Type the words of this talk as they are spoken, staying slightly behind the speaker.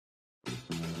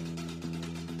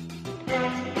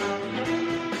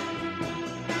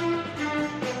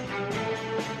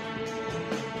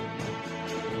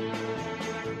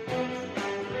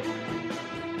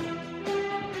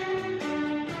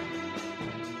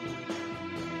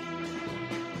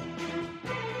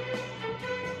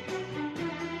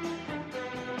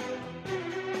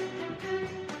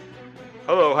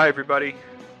Hello, hi everybody.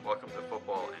 Welcome to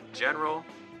Football in General.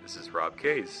 This is Rob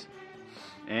Kays.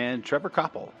 And Trevor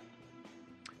Koppel.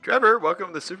 Trevor, welcome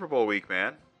to the Super Bowl week,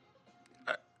 man.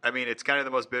 I mean, it's kind of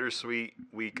the most bittersweet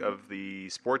week of the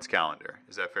sports calendar.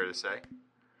 Is that fair to say?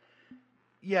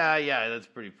 Yeah, that's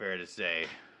pretty fair to say.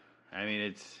 I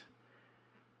mean,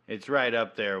 it's right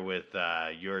up there with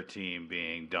your team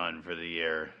being done for the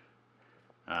year,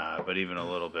 but even a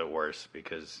little bit worse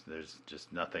because there's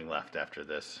just nothing left after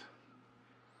this.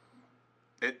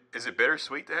 Is it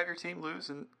bittersweet to have your team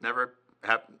lose and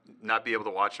not be able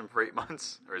to watch them for 8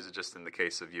 months, or is it just in the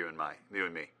case of you and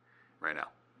me right now?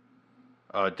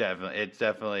 Oh, definitely. It's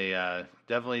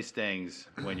definitely stings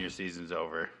when your season's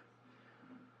over.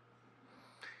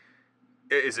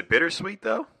 Is it bittersweet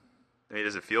though? I mean,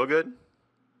 does it feel good?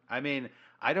 I mean,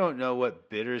 I don't know what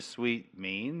bittersweet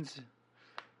means.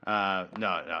 No,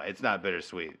 it's not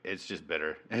bittersweet. It's just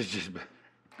bitter.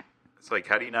 It's like,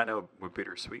 how do you not know what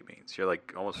bittersweet means? You're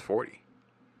like almost 40.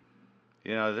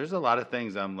 You know, there's a lot of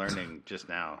things I'm learning just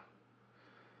now.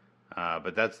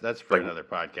 But that's for another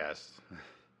podcast.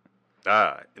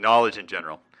 Knowledge in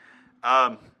general.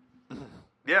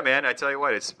 Yeah, man, I tell you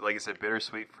what, it's like I said,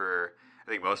 bittersweet for I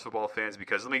think most football fans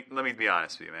because let me be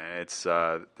honest with you, man. It's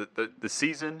the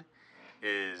season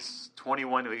is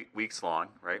 21 weeks long,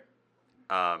 right?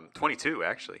 22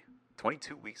 actually,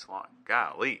 22 weeks long.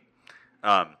 Golly,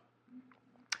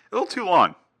 a little too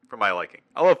long for my liking.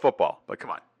 I love football, but come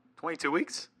on, 22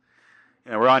 weeks.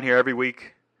 You know, we're on here every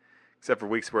week, except for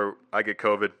weeks where I get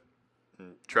COVID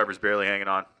and Trevor's barely hanging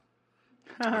on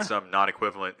with some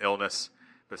non-equivalent illness,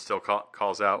 but still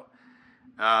calls out.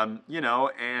 You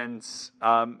know, and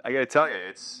I got to tell you,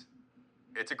 it's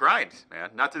a grind, man.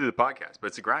 Not to do the podcast, but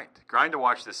it's a grind. Grind to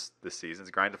watch this season. It's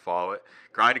a grind to follow it.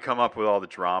 Grind to come up with all the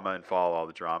drama and follow all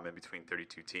the drama in between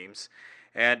 32 teams.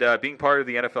 And being part of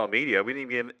the NFL media, we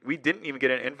didn't even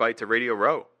get an invite to Radio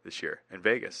Row this year in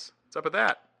Vegas. What's up with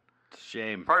that?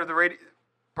 Shame. Part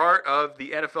of the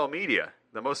NFL media,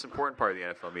 the most important part of the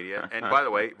NFL media. And by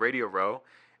the way, Radio Row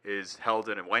is held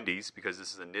in a Wendy's because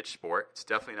this is a niche sport. It's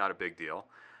definitely not a big deal.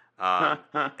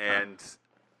 And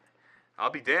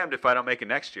I'll be damned if I don't make it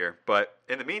next year. But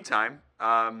in the meantime,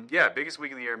 biggest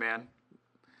week of the year, man.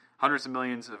 Hundreds of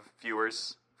millions of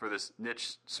viewers for this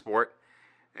niche sport.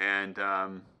 And,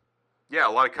 a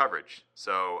lot of coverage.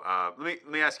 So let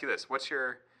me ask you this. Let's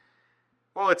have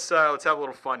a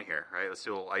little fun here, right? Let's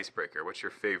do a little icebreaker. What's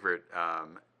your favorite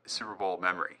Super Bowl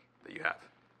memory that you have?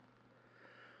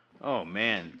 Oh,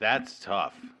 man, that's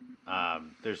tough.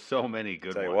 There's so many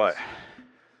good ones. Tell you what.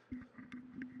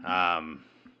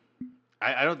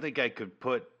 I don't think I could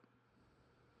put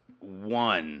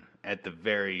one at the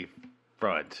very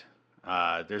front.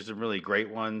 There's some really great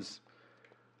ones.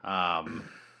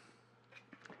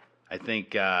 I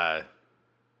think, the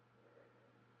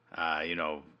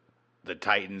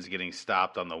Titans getting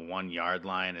stopped on the 1 yard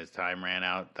line as time ran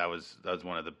out. That was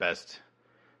one of the best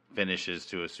finishes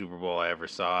to a Super Bowl I ever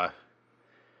saw.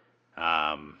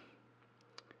 I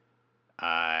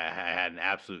had an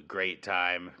absolute great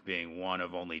time being one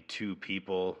of only 2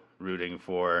 people rooting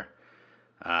for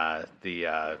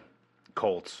the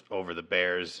Colts over the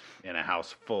Bears in a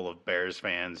house full of Bears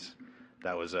fans.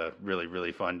 That was a really,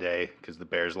 really fun day because the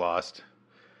Bears lost.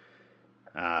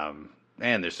 And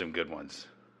there's some good ones.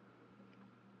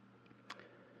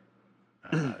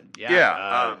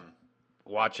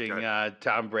 Watching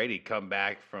Tom Brady come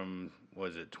back from,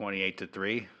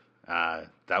 28-3?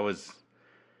 That was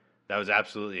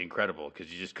absolutely incredible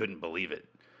because you just couldn't believe it.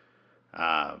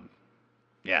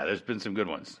 There's been some good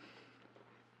ones.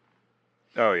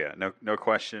 Oh yeah, no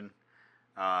question.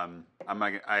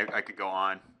 I could go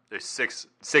on. There's six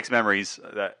memories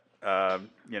that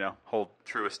hold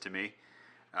truest to me.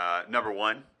 Number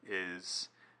one is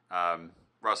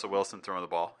Russell Wilson throwing the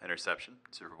ball, interception,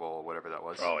 Super Bowl, whatever that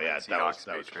was. Oh yeah, that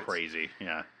was crazy.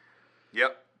 Yeah.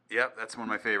 Yep. That's one of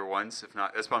my favorite ones. If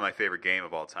not, that's probably my favorite game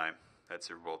of all time. That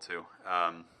Super Bowl too.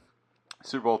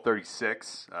 Super Bowl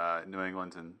 36, New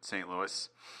England and St. Louis.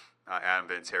 Adam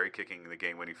Vinatieri kicking the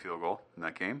game-winning field goal in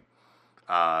that game.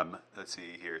 Let's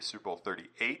see here, Super Bowl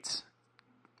 38.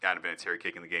 Adam Vinatieri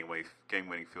kicking the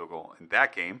game-winning field goal in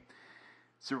that game.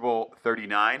 Super Bowl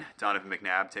 39, Donovan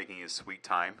McNabb taking his sweet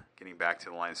time, getting back to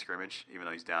the line of scrimmage, even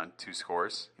though he's down 2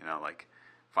 scores,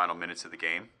 final minutes of the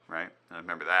game, right? I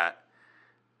remember that.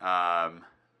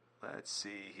 Let's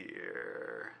see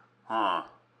here. I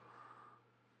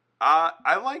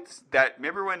liked that.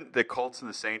 Remember when the Colts and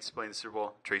the Saints played in the Super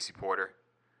Bowl? Tracy Porter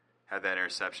had that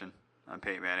interception on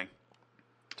Peyton Manning.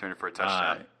 Turned it for a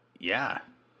touchdown. Yeah.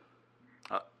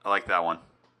 I like that one.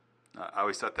 I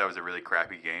always thought that was a really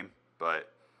crappy game,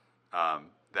 but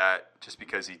that just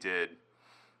because he did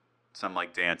some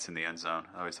like dance in the end zone.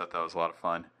 I always thought that was a lot of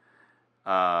fun.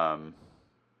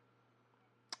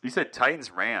 You said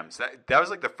Titans Rams. That was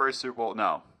like the first Super Bowl.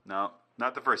 No,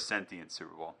 not the first sentient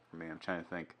Super Bowl for me. I'm trying to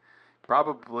think.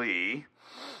 Probably.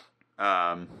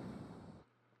 Well,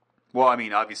 I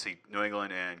mean, obviously New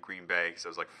England and Green Bay, because I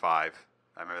was like 5.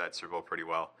 I remember that Super Bowl pretty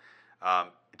well.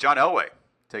 John Elway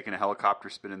taking a helicopter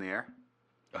spin in the air.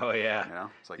 Oh yeah,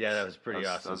 it's like, that was pretty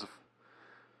awesome. That was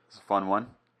a fun one.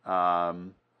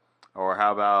 Or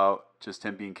how about just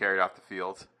him being carried off the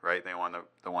field? Right, they won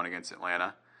the one against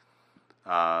Atlanta.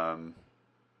 And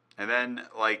then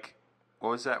like, what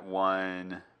was that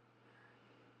one?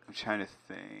 I'm trying to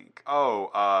think.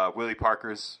 Oh, Willie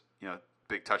Parker's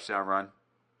big touchdown run,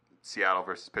 Seattle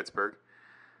versus Pittsburgh.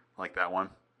 I like that one.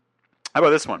 How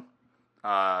about this one?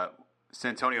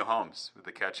 Santonio Holmes with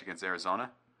the catch against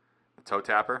Arizona, the toe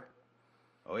tapper.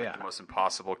 Oh yeah, the most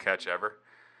impossible catch ever.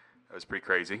 That was pretty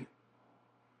crazy.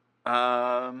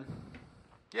 Yeah,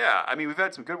 I mean we've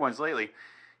had some good ones lately.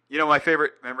 My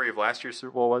favorite memory of last year's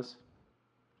Super Bowl was?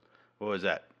 What was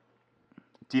that?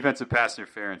 Defensive pass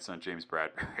interference on James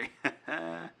Bradbury.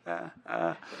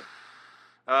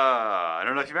 I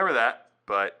don't know if you remember that,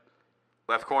 but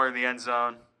left corner of the end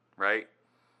zone, right?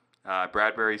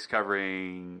 Bradbury's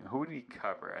covering. Who did he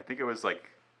cover? I think it was like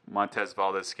Montez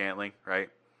Valdes-Scantling, right?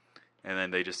 And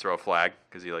then they just throw a flag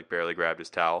because he like barely grabbed his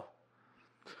towel.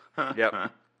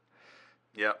 Yep.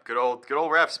 Good old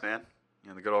refs, man.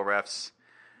 The good old refs.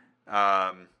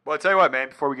 Well, I'll tell you what, man.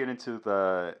 Before we get into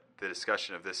the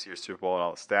discussion of this year's Super Bowl and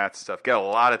all the stats stuff, got a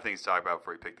lot of things to talk about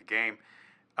before we pick the game.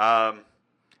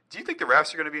 Do you think the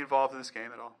refs are going to be involved in this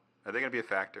game at all? Are they going to be a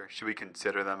factor? Should we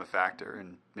consider them a factor?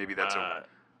 And maybe that's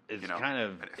it's kind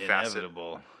of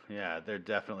inevitable. Yeah, they're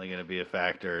definitely going to be a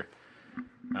factor.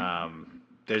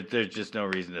 There's just no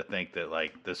reason to think that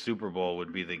like the Super Bowl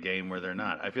would be the game where they're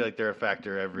not. I feel like they're a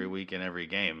factor every week in every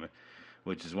game,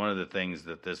 which is one of the things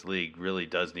that this league really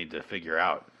does need to figure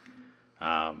out.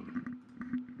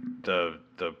 The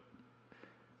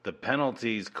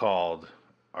penalties called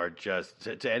are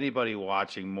just to anybody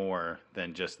watching more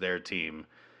than just their team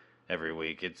every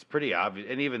week. It's pretty obvious,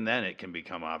 and even then it can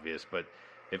become obvious. But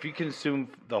if you consume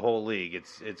the whole league,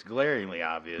 it's glaringly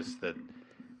obvious that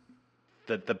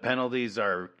the penalties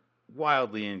are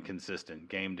wildly inconsistent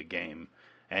game to game,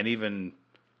 and even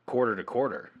quarter to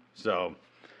quarter. So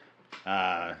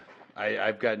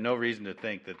I've got no reason to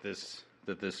think that this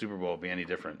Super Bowl will be any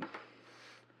different.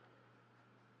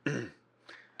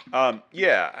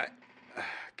 Yeah.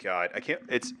 God, I can't.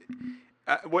 It's.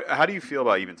 How do you feel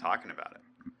about even talking about it?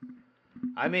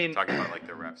 I mean, talking about like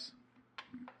the refs.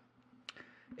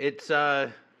 It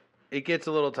gets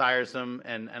a little tiresome,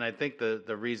 and I think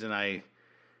the reason I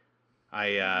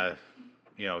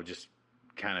just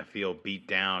kind of feel beat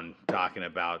down talking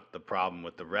about the problem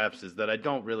with the refs is that I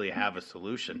don't really have a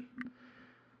solution.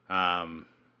 I'm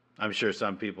sure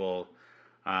some people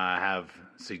have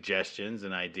suggestions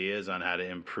and ideas on how to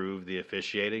improve the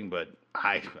officiating, but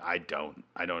I don't.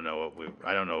 I don't know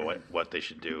what they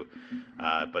should do,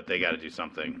 but they got to do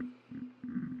something.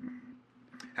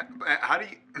 How do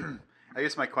you? I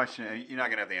guess my question. You're not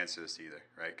going to have the answer to this either,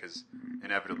 right? Because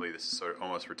inevitably this is sort of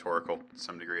almost rhetorical to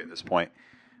some degree at this point.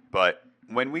 But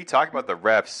when we talk about the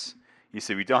refs, you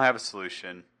say we don't have a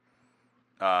solution.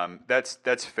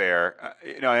 That's fair.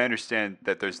 I understand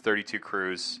that there's 32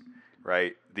 crews,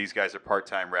 right? These guys are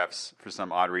part-time refs for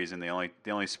some odd reason. The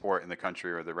only sport in the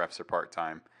country where the refs are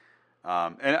part-time.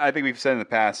 And I think we've said in the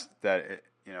past that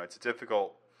it's a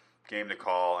difficult game to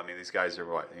call. I mean, these guys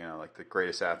are like the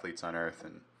greatest athletes on earth,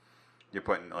 and you're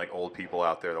putting like old people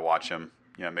out there to watch them.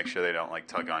 Make sure they don't like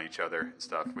tug on each other and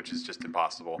stuff, which is just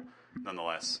impossible,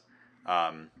 nonetheless.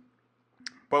 But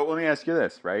let me ask you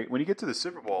this, right? When you get to the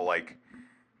Super Bowl, like,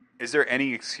 is there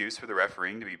any excuse for the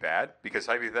refereeing to be bad? Because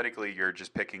hypothetically, you're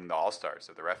just picking the all-stars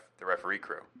of the referee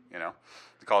crew, to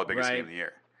call the biggest game of the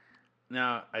year.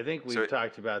 Now, I think we've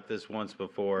talked about this once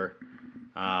before.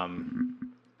 I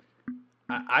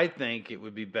think it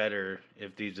would be better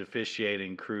if these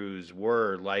officiating crews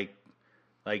were like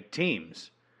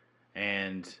teams,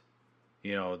 and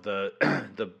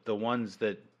the ones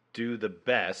that do the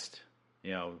best,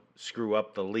 screw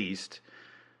up the least,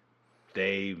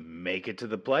 they make it to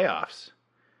the playoffs.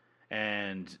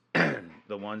 And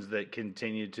the ones that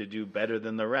continue to do better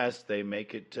than the rest, they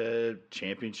make it to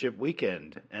championship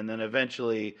weekend. And then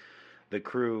eventually the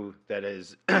crew that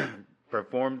has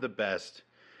performed the best,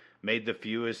 made the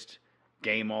fewest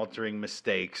game-altering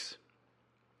mistakes,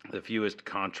 the fewest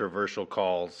controversial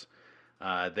calls,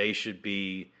 they should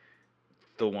be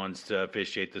the ones to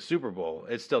officiate the Super Bowl.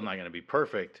 It's still not going to be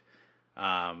perfect,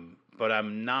 but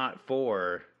I'm not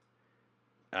for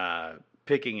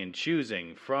picking and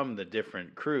choosing from the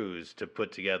different crews to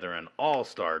put together an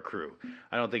all-star crew.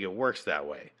 I don't think it works that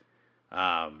way.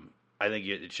 I think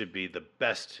it should be the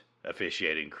best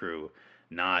officiating crew,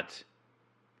 not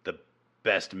the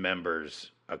best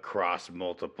members across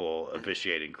multiple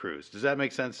officiating crews. Does that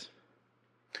make sense?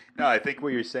 No, I think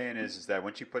what you're saying is that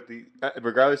once you put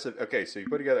regardless of, okay, so you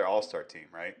put together an all-star team,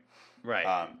 right?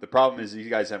 Right. The problem is you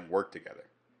guys haven't worked together.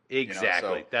 Exactly.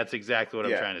 You know, so, that's exactly what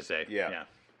I'm trying to say. Yeah.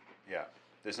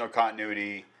 There's no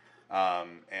continuity,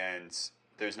 and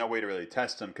there's no way to really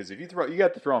test them because if you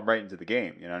got to throw them right into the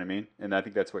game. You know what I mean? And I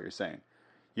think that's what you're saying.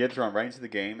 You have to throw them right into the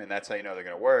game, and that's how you know they're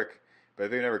going to work. But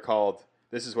if they're never called,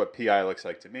 this is what PI looks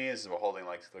like to me. This is what holding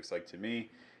looks like to me.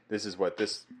 This is what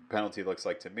this penalty looks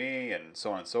like to me, and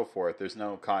so on and so forth. There's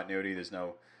no continuity. There's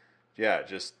no,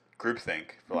 just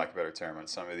groupthink, for lack of a better term, on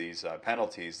some of these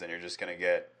penalties. Then you're going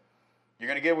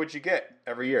to get what you get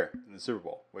every year in the Super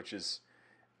Bowl, which is,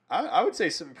 I would say,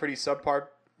 some pretty subpar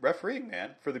refereeing,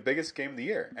 man, for the biggest game of the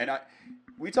year. And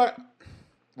you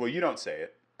don't say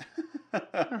it.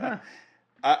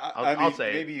 I'll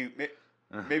say it.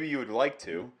 Maybe you would like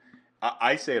to.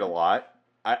 I say it a lot.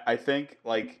 I think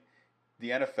like the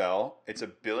NFL, it's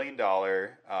 $1 billion,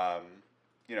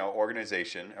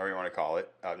 organization, or you want to call it,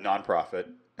 nonprofit.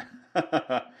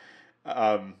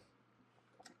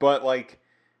 But like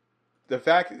the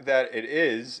fact that it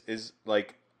is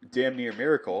like damn near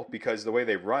miracle because the way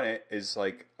they run it is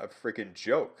like a freaking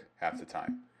joke half the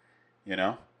time,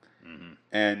 Mm-hmm.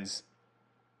 And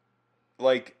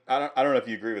like I don't know if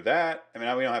you agree with that. I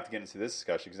mean, we don't have to get into this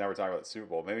discussion because now we're talking about the Super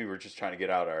Bowl. Maybe we're just trying to get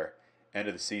out our end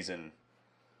of the season,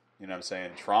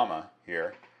 trauma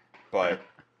here. But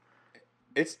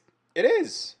it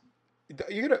is.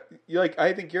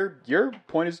 I think your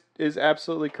point is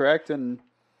absolutely correct, and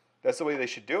that's the way they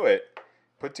should do it.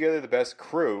 Put together the best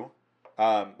crew.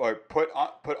 Or put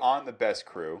on the best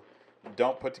crew.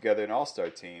 Don't put together an all-star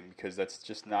team because that's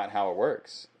just not how it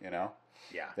works. Yeah,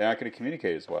 they're not going to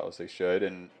communicate as well as they should,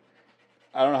 and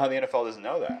I don't know how the NFL doesn't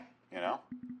know that.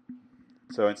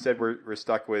 So instead, we're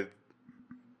stuck with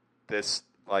this.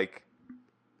 Like,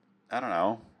 I don't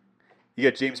know. You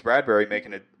get James Bradbury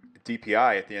making a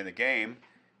DPI at the end of the game,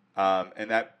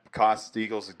 and that costs the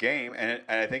Eagles a game, and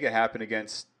I think it happened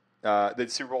against the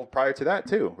Super Bowl prior to that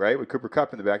too, right? With Cooper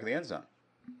Kupp in the back of the end zone.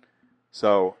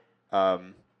 So, I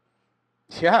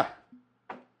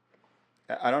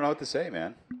don't know what to say,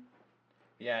 man.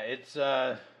 Yeah, it's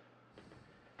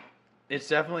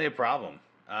definitely a problem.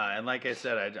 And like I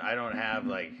said, I don't have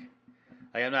like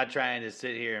I'm not trying to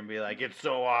sit here and be like, it's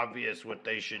so obvious what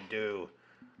they should do.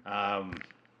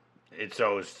 It's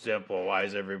so simple. Why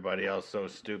is everybody else so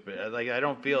stupid? Like, I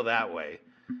don't feel that way.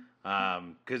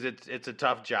 Because it's a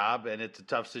tough job and it's a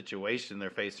tough situation they're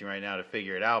facing right now to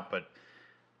figure it out, but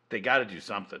they got to do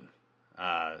something.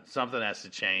 Something has to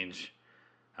change,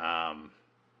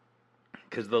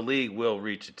 because the league will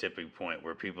reach a tipping point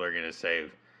where people are going to say,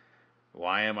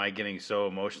 "Why am I getting so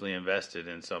emotionally invested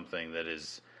in something that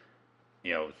is,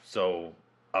 so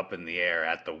up in the air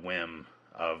at the whim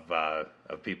of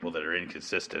people that are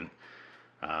inconsistent,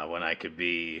 when I could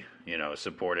be,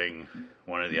 supporting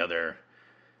one of the other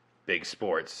big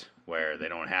sports where they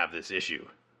don't have this issue."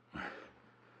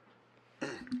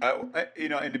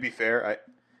 And to be fair, I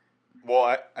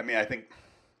think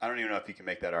I don't even know if you can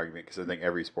make that argument because I think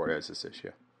every sport has this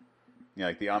issue.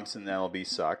 Like the umps in the MLB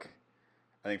suck.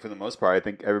 I think for the most part, I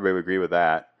think everybody would agree with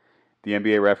that. The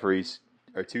NBA referees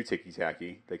are too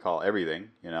ticky-tacky. They call everything,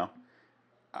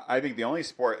 I think the only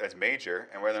sport that's major,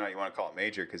 and whether or not you want to call it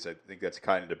major, because I think that's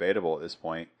kind of debatable at this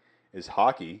point, is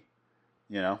hockey,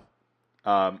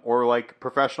 or like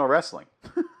professional wrestling.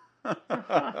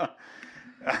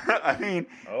 I mean,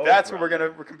 that's what we're going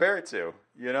to compare it to.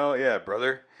 Yeah,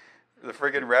 brother. The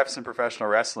friggin' refs in professional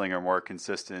wrestling are more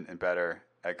consistent and better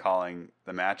at calling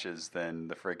the matches than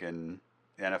the friggin'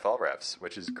 NFL refs,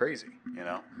 which is crazy,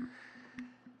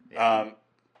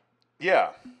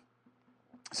 Yeah.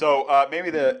 So maybe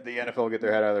the NFL will get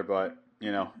their head out of their butt,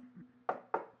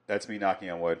 That's me knocking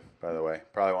on wood, by the way.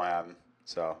 Probably won't happen.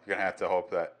 So you're going to have to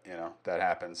hope that, that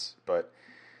happens. But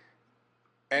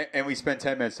and we spent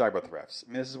 10 minutes talking about the refs.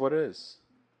 I mean, this is what it is.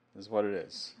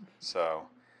 So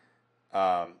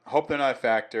hope they're not a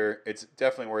factor. It's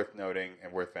definitely worth noting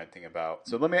and worth venting about.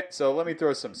 So let me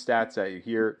throw some stats at you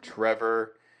here,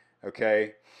 Trevor.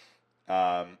 Okay.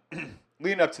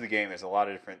 Leading up to the game, there's a lot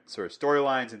of different sort of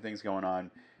storylines and things going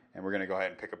on, and we're going to go ahead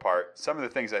and pick apart some of the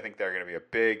things I think that are going to be a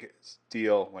big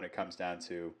deal when it comes down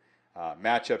to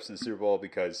matchups in the Super Bowl.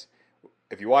 Because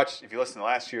if you listen to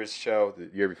last year's show,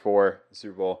 the year before the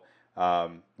Super Bowl,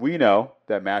 We know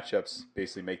that matchups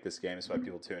basically make this game. That's why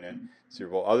people tune in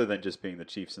Super Bowl, other than just being the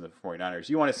Chiefs and the 49ers.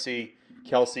 You want to see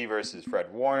Kelsey versus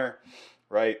Fred Warner,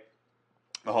 right?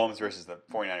 Mahomes versus the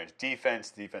 49ers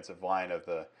defensive line of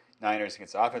the Niners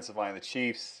against the offensive line of the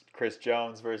Chiefs. Chris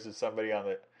Jones versus somebody on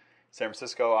the San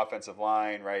Francisco offensive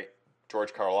line, right?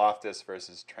 George Karlaftis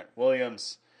versus Trent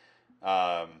Williams.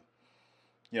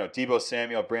 Deebo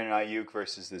Samuel, Brandon Ayuk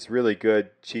versus this really good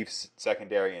Chiefs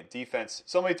secondary and defense.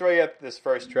 So let me throw you at this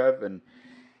first, Trev, and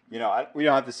we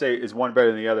don't have to say is one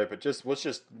better than the other, but let's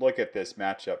just look at this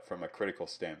matchup from a critical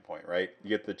standpoint, right? You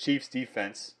get the Chiefs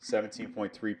defense,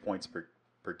 17.3 points per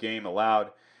game allowed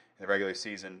in the regular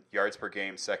season, yards per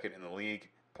game, second in the league,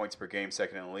 points per game,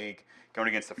 second in the league. Going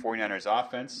against the 49ers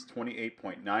offense,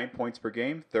 28.9 points per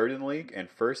game, third in the league, and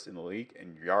first in the league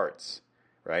in yards,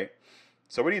 right?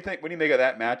 So what do you think? What do you make of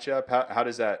that matchup? How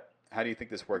do you think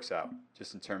this works out,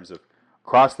 just in terms of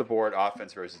across the board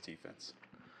offense versus defense?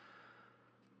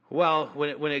 Well,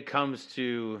 when it comes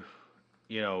to,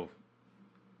 the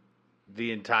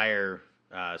entire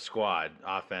squad,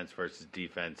 offense versus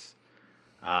defense,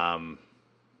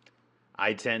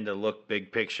 I tend to look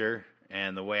big picture,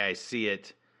 and the way I see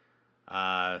it,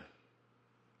 I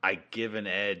give an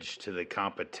edge to the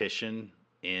competition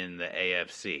in the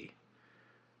AFC.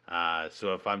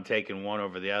 So if I'm taking one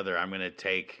over the other, I'm going to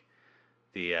take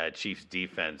the Chiefs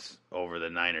defense over the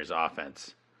Niners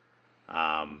offense.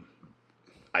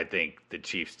 I think the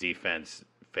Chiefs defense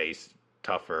faced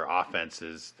tougher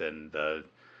offenses than the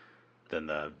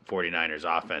 49ers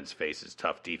offense faces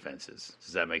tough defenses.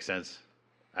 Does that make sense?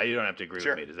 You don't have to agree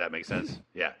Sure. with me. Does that make sense?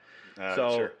 Yeah.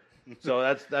 Sure.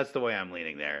 So that's the way I'm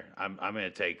leaning there. I'm going to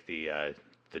take the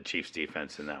Chiefs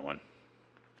defense in that one.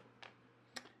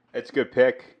 It's a good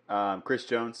pick. Chris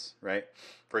Jones, right?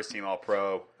 First team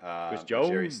All-Pro. Chris Jones.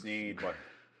 Jerry Sneed.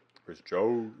 Chris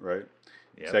Jones, right?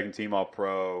 Yep. Second team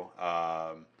All-Pro.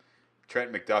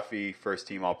 Trent McDuffie, first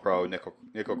team All-Pro. Nickel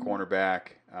cornerback.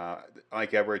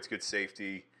 Mike Edwards, good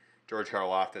safety. George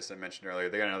Karlaftis, I mentioned earlier.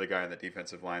 They got another guy on the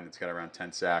defensive line that's got around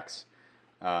 10 sacks.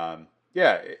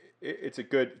 It's a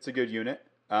good unit.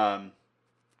 What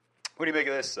do you make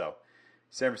of this, though?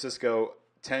 San Francisco,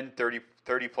 30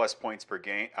 plus points per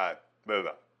game.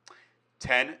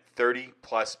 10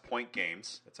 30-plus point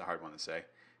games. That's a hard one to say.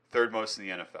 Third most in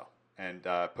the NFL. And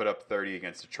put up 30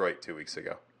 against Detroit 2 weeks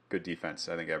ago. Good defense,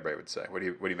 I think everybody would say. What do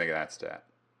you make of that stat?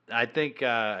 I think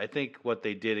what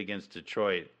they did against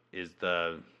Detroit is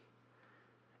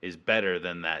better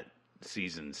than that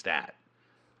season stat.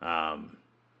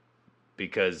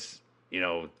 Because,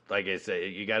 like I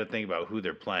said, you got to think about who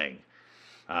they're playing.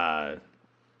 Because,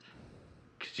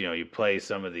 you play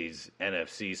some of these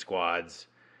NFC squads,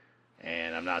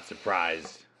 and I'm not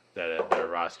surprised that a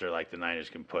roster like the Niners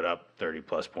can put up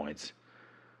 30-plus points.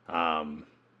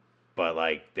 But,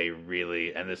 they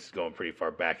really, and this is going pretty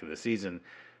far back in the season,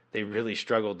 they really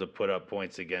struggled to put up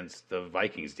points against the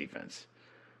Vikings defense.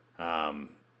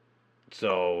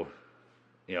 So,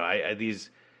 these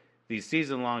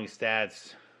season-long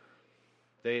stats,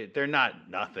 they're not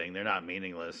nothing. They're not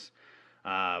meaningless.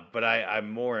 But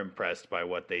I'm more impressed by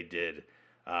what they did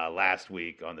last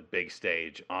week on the big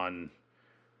stage.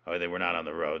 They were not on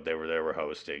the road; they were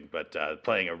hosting, but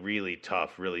playing a really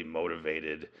tough, really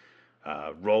motivated,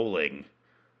 rolling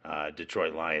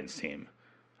Detroit Lions team.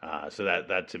 So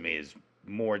that to me is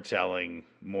more telling,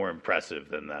 more impressive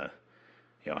than the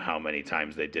how many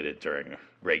times they did it during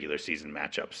regular season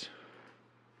matchups.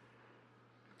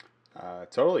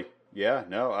 Totally. Yeah.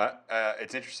 No.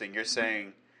 It's interesting. You're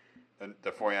saying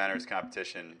the 49ers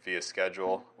competition via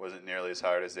schedule wasn't nearly as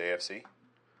hard as the AFC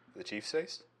the Chiefs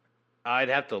faced? I'd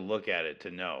have to look at it to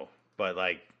know, but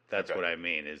that's Okay. what I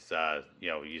mean is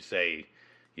you say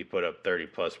you put up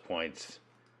 30-plus points.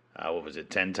 What was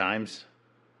it, 10 times?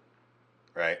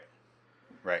 Right.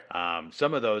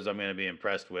 Some of those I'm going to be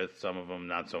impressed with. Some of them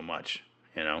not so much.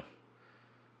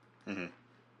 Mm-hmm.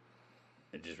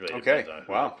 It just really Okay. depends on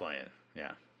who Wow. they're playing.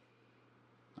 Yeah.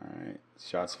 All right.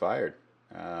 Shots fired.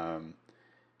 I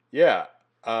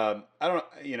don't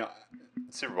know.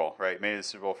 Super Bowl, right? Made it the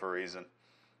Super Bowl for a reason.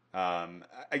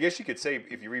 I guess you could say,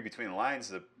 if you read between the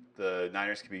lines, the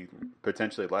Niners could be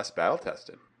potentially less battle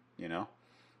tested,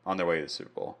 on their way to the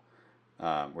Super Bowl.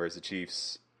 Whereas the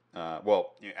Chiefs,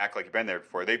 you act like you've been there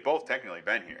before. They've both technically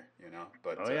been here,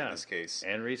 but in this case,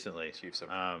 and recently. Chiefs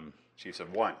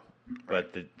have won.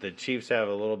 But the Chiefs have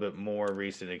a little bit more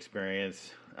recent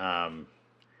experience. And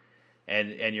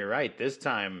you're right. This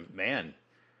time, man,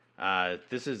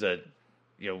 this is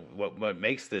what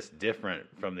makes this different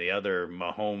from the other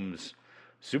Mahomes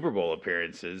Super Bowl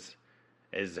appearances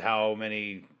is how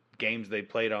many games they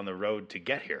played on the road to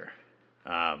get here.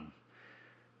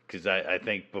 because I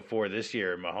think before this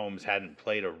year, Mahomes hadn't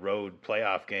played a road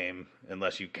playoff game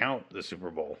unless you count the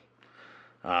Super Bowl.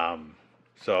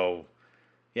 So,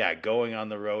 yeah, going on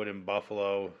the road in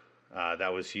Buffalo,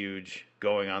 that was huge.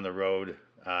 Going on the road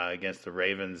against the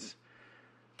Ravens,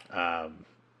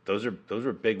 those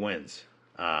were big wins.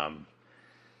 The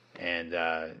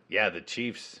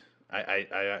Chiefs. I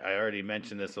already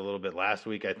mentioned this a little bit last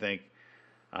week. I think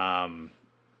the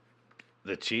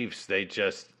Chiefs.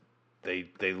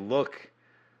 They look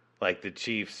like the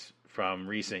Chiefs from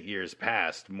recent years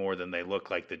past more than they look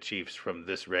like the Chiefs from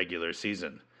this regular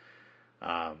season.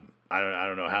 I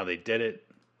don't know how they did it,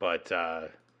 but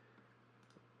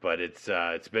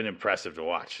it's been impressive to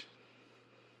watch.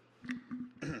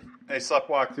 They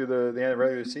sleptwalked through the end of the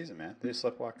regular season, man. They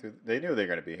sleptwalked through. They knew they were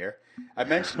going to be here. I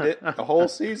mentioned it the whole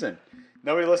season.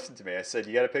 Nobody listened to me. I said,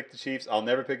 you got to pick the Chiefs. I'll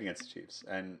never pick against the Chiefs.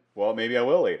 And, well, maybe I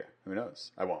will later. Who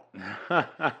knows? I won't.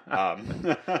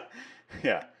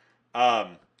 Yeah.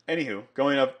 Anywho,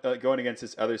 going against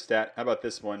this other stat, how about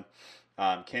this one?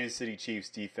 Kansas City Chiefs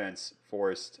defense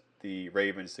forced the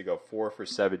Ravens to go 4 for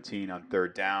 17 on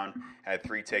third down, had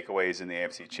 3 takeaways in the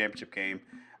AFC Championship game.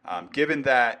 Given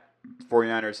that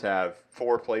 49ers have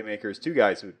 4 playmakers, 2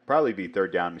 guys who would probably be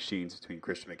third down machines between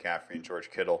Christian McCaffrey and George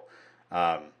Kittle,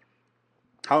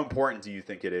 how important do you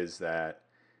think it is that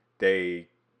they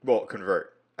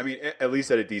convert? I mean, at least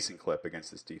at a decent clip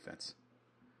against this defense.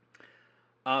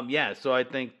 So I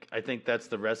think that's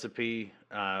the recipe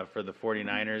for the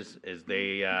 49ers is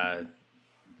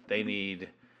they need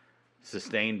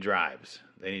sustained drives.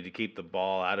 They need to keep the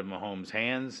ball out of Mahomes'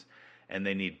 hands, and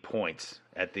they need points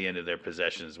at the end of their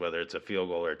possessions, whether it's a field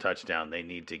goal or a touchdown. They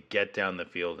need to get down the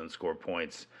field and score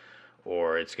points,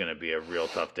 or it's going to be a real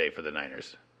tough day for the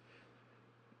Niners.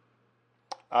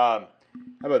 How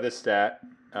about this stat?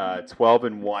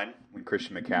 12-1 when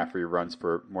Christian McCaffrey runs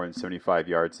for more than 75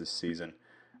 yards this season.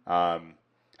 How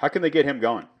can they get him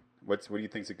going? What do you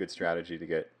think is a good strategy to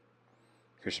get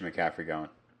Christian McCaffrey going?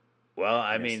 Well,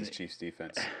 I mean, this Chiefs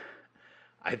defense.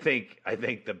 I think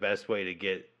the best way to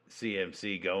get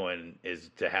CMC going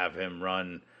is to have him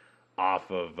run off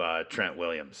of Trent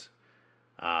Williams.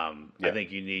 I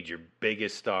think you need your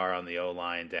biggest star on the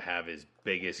O-line to have his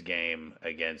biggest game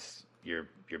against your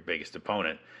biggest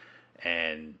opponent,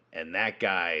 and that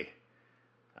guy,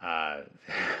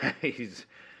 he's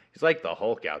like the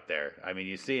Hulk out there. I mean,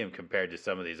 you see him compared to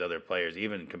some of these other players,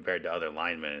 even compared to other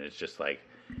linemen, and it's just like,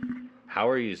 how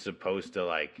are you supposed to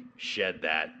like shed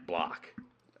that block?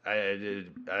 I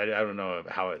don't know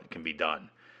how it can be done.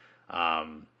 For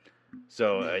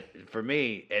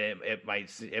me, and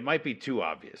it might be too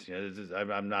obvious. You know,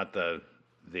 I'm not the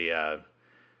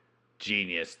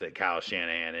genius that Kyle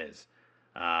Shanahan is,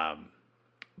 I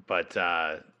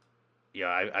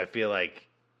feel like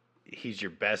he's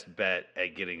your best bet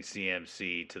at getting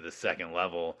CMC to the second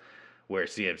level, where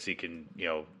CMC can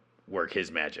work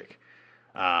his magic.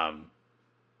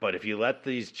 But if you let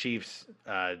these Chiefs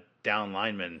down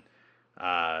linemen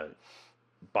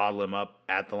bottle him up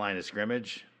at the line of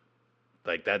scrimmage,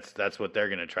 like that's what they're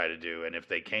going to try to do. And if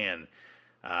they can,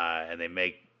 and they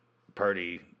make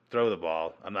Purdy throw the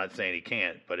ball, I'm not saying he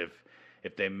can't, but if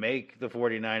they make the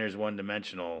 49ers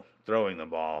one-dimensional throwing the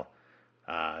ball,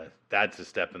 that's a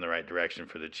step in the right direction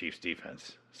for the Chiefs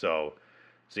defense. So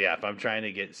yeah, if I'm trying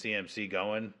to get CMC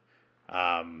going,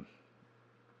 I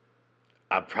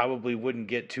probably wouldn't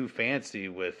get too fancy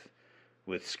with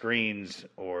screens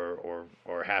or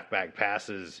halfback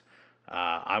passes.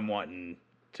 I'm wanting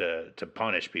to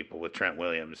punish people with Trent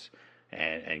Williams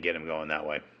and get him going that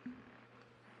way.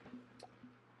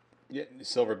 Yeah,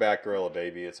 silverback gorilla,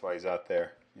 baby. That's why he's out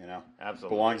there.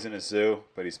 Absolutely belongs in a zoo,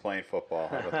 but he's playing football.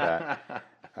 How about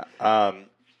that?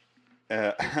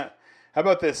 How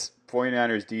about this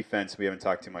 49ers defense? We haven't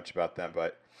talked too much about them,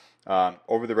 but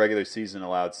over the regular season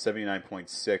allowed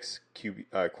 79.6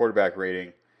 quarterback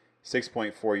rating,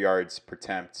 6.4 yards per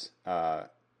attempt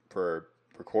for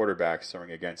quarterbacks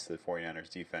throwing against the 49ers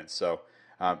defense. So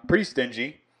pretty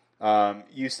stingy.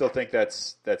 You still think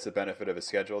that's a benefit of a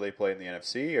schedule they play in the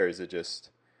NFC, or is it just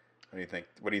what do you think?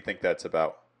 What do you think that's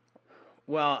about?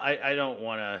 Well, I don't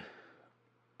want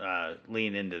to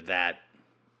lean into that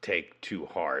take too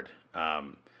hard.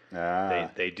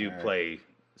 They do play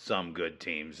some good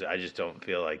teams. I just don't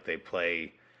feel like they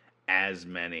play as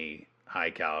many high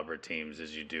caliber teams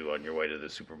as you do on your way to the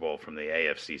Super Bowl from the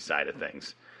AFC side of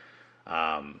things.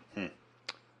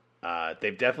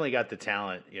 They've definitely got the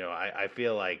talent. I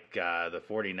feel like the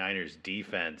 49ers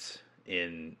defense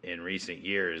in recent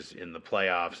years in the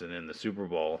playoffs and in the Super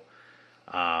Bowl,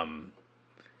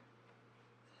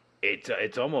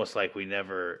 it's almost like we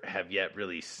never have yet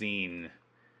really seen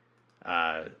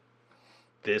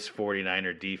this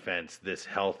 49er defense this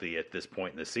healthy at this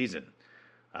point in the season.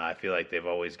 I feel like they've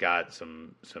always got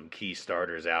some key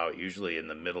starters out, usually in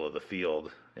the middle of the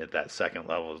field at that second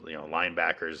level,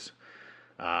 linebackers.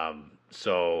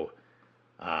 So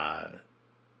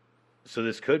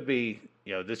this could be,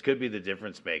 this could be the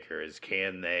difference maker. Is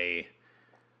can they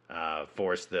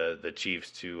force the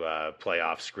Chiefs to play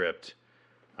off script?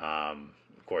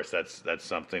 Of course, that's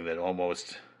something that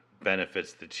almost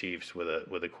benefits the Chiefs with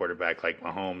a quarterback like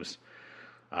Mahomes.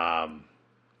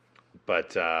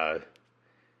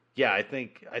 Yeah, I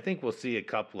think we'll see a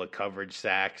couple of coverage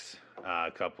sacks,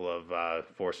 a couple of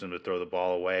forcing them to throw the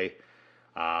ball away.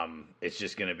 It's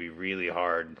just going to be really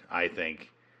hard, I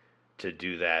think, to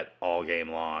do that all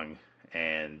game long.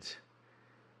 And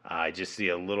I just see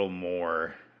a little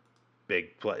more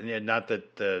big play. Not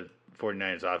that the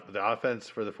 49ers, the offense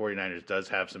for the 49ers does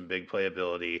have some big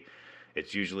playability.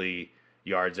 It's usually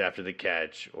yards after the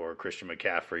catch or Christian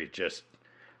McCaffrey just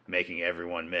making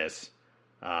everyone miss.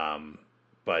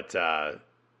 But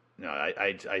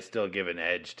I still give an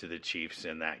edge to the Chiefs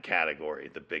in that category,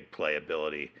 the big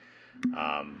playability.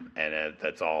 And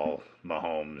that's all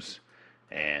Mahomes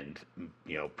and,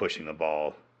 pushing the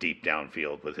ball deep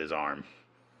downfield with his arm.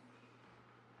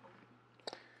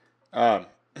 San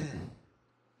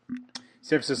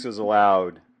Francisco's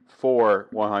allowed 4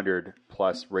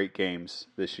 100-plus rate games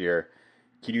this year.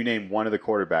 Can you name one of the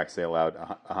quarterbacks they allowed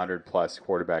a 100-plus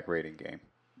quarterback rating game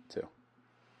to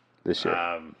this year?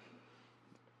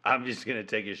 I'm just going to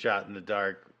take a shot in the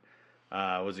dark.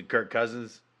 Was it Kirk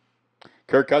Cousins?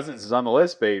 Kirk Cousins is on the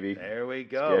list, baby. There we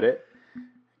go. Let's get it.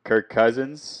 Kirk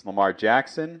Cousins, Lamar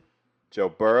Jackson, Joe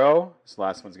Burrow. This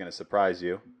last one's going to surprise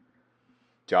you.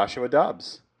 Joshua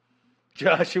Dobbs.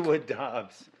 Joshua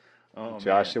Dobbs. Oh,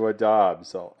 Joshua man.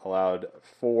 Dobbs allowed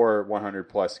 4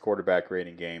 100-plus quarterback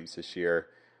rating games this year.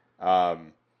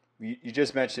 You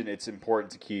just mentioned it's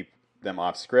important to keep them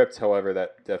off script. However,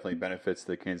 that definitely benefits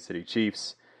the Kansas City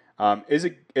Chiefs. Is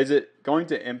it going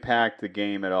to impact the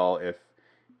game at all if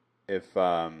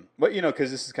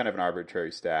because this is kind of an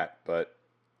arbitrary stat, but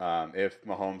if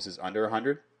Mahomes is under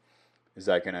 100, is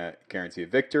that going to guarantee a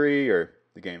victory or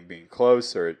the game being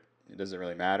close, or it doesn't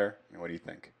really matter? What do you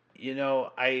think?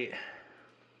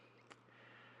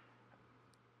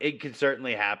 It could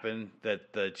certainly happen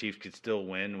that the Chiefs could still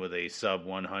win with a sub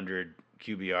 100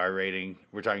 QBR rating.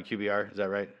 We're talking QBR, is that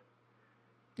right?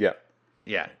 Yeah.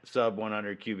 Yeah, sub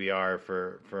 100 QBR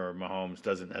for Mahomes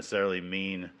doesn't necessarily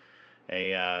mean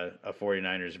a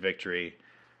 49ers victory,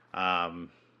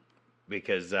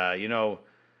 because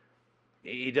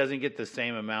he doesn't get the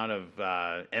same amount of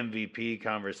MVP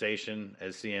conversation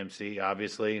as CMC,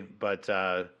 obviously, but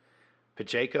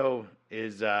Pacheco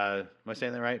is am I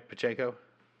saying that right? Pacheco?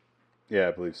 Yeah,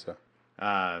 I believe so.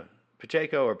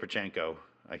 Pacheco or Pachenko?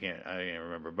 I can't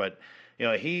remember, but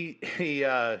he's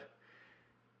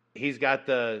got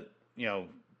the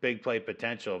big play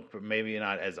potential, maybe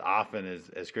not as often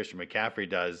as Christian McCaffrey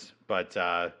does, but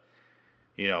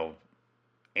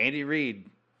Andy Reid,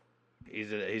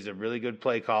 he's a really good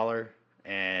play caller,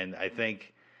 and I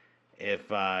think if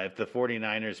the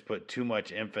 49ers put too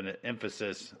much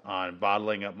emphasis on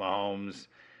bottling up Mahomes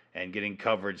and getting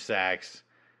coverage sacks,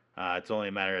 it's only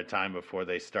a matter of time before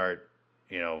they start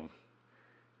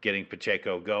getting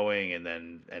Pacheco going and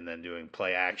then doing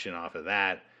play action off of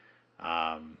that.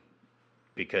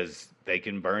 Because they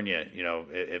can burn you,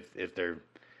 if they're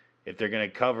going to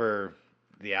cover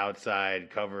the outside,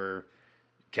 cover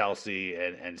Kelsey,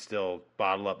 and still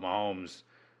bottle up Mahomes.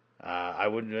 I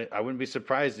wouldn't be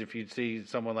surprised if you'd see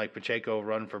someone like Pacheco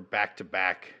run for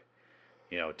back-to-back,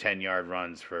 10-yard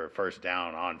runs for first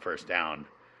down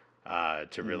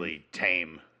to really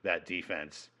tame that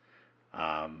defense.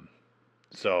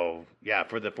 So yeah,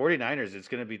 for the 49ers, it's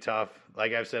going to be tough.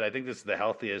 Like I've said, I think this is the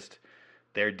healthiest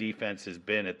their defense has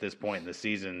been at this point in the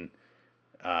season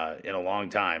in a long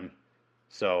time.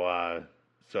 So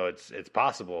it's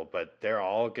possible, but they're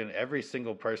all every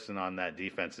single person on that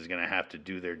defense is going to have to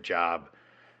do their job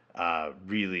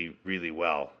really, really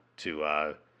well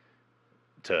to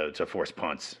force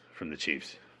punts from the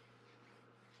Chiefs.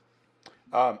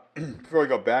 Before we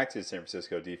go back to the San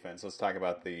Francisco defense, let's talk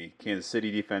about the Kansas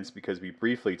City defense, because we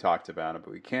briefly talked about it,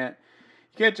 but you can't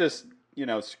just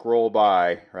scroll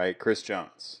by, right? Chris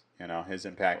Jones, his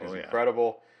impact is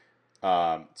incredible.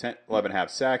 11.5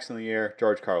 sacks in the year.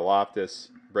 George Karlaftis,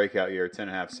 breakout year,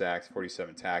 10.5 sacks,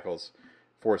 47 tackles,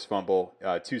 forced fumble,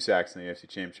 2 sacks in the AFC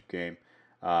Championship game.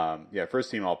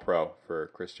 First team All-Pro for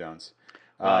Chris Jones.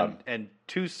 And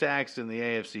 2 sacks in the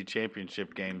AFC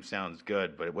Championship game sounds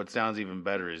good, but what sounds even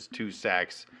better is 2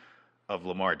 sacks of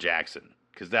Lamar Jackson,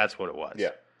 because that's what it was. Yeah.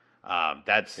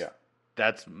 That's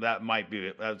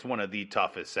one of the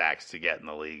toughest sacks to get in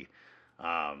the league.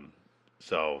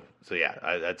 So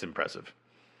yeah, that's impressive.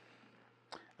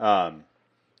 Going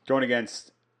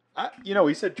against,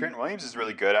 we said Trent Williams is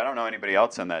really good. I don't know anybody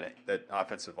else on that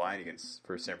offensive line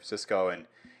for San Francisco, and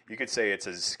you could say it's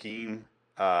a scheme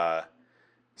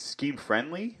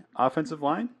friendly offensive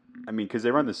line. I mean, because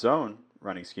they run the zone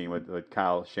running scheme with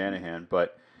Kyle Shanahan,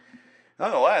 but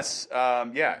nonetheless,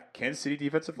 Kansas City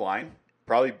defensive line,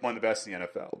 probably one of the best in the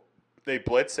NFL. They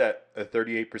blitz at a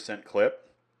 38% clip.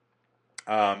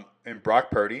 And Brock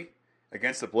Purdy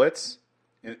against the blitz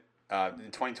in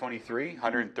 2023,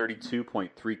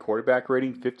 132.3 quarterback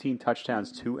rating, 15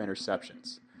 touchdowns, 2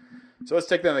 interceptions. So let's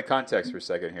take that into context for a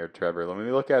second here, Trevor. Let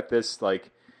me look at this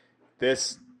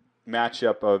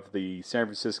matchup of the San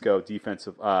Francisco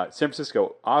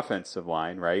offensive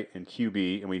line, right, and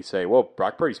QB, and we say, well,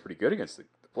 Brock Purdy's pretty good against the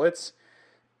blitz.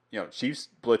 Chiefs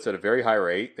blitz at a very high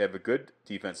rate. They have a good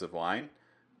defensive line.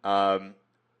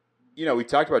 We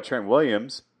talked about Trent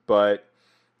Williams, but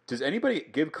does anybody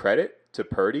give credit to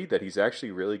Purdy that he's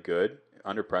actually really good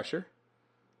under pressure?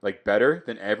 Like better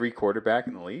than every quarterback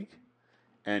in the league?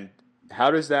 And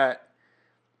how do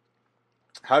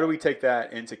we take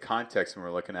that into context when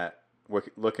we're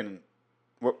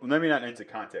maybe not into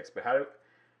context, but how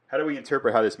do we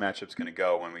interpret how this matchup's going to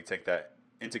go when we take that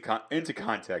into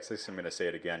context? I'm going to say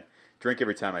it again. Drink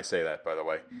every time I say that, by the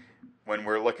way. When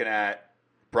we're looking at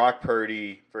Brock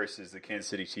Purdy versus the Kansas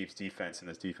City Chiefs defense and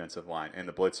this defensive line and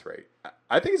the blitz rate,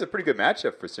 I think it's a pretty good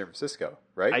matchup for San Francisco,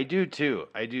 right? I do too.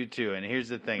 And here's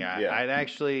the thing.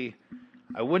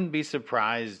 I wouldn't be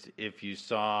surprised if you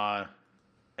saw,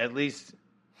 at least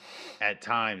at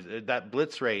times, that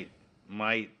blitz rate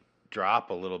might drop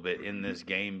a little bit in this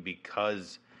game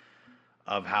because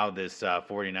of how this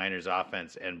 49ers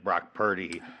offense and Brock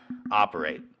Purdy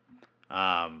operate.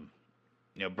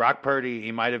 Brock Purdy,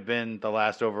 he might have been the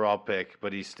last overall pick,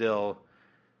 but he's still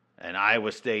an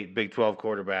Iowa State Big 12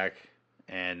 quarterback,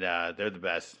 and they're the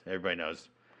best. Everybody knows.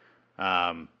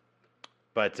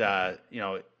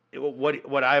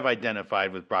 What I've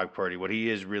identified with Brock Purdy, what he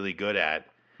is really good at,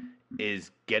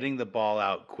 is getting the ball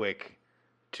out quick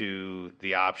to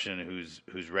the option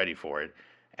who's ready for it.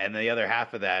 And the other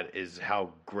half of that is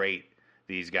how great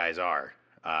these guys are.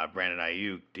 Brandon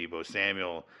Ayuk, Deebo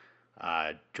Samuel,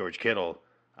 George Kittle.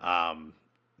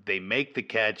 They make the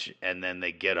catch and then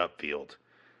they get upfield.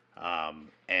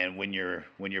 And when you're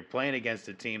playing against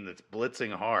a team that's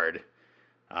blitzing hard,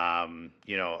 a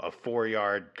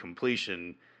 4-yard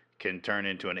completion can turn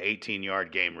into an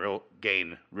 18-yard gain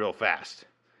real fast.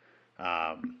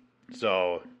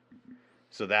 So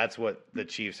that's what the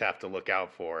Chiefs have to look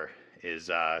out for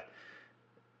is,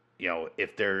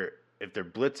 if they're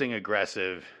blitzing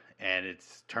aggressive and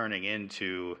it's turning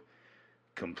into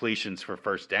completions for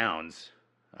first downs,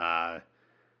 I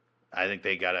think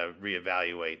they got to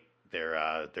reevaluate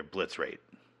their blitz rate,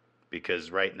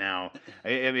 because right now, I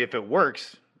mean, if it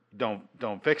works, don't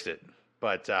fix it.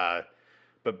 But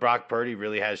Brock Purdy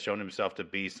really has shown himself to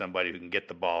be somebody who can get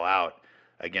the ball out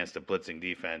against a blitzing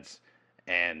defense,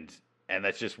 and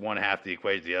that's just one half of the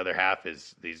equation. The other half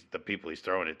is the people he's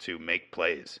throwing it to make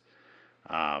plays.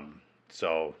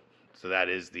 So that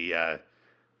is the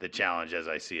challenge as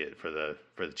I see it for the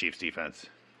Chiefs defense.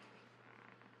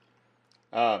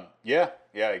 I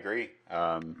agree.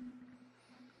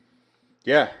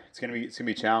 It's gonna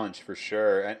be a challenge for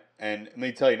sure. And let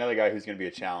me tell you another guy who's gonna be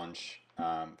a challenge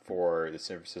for the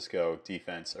San Francisco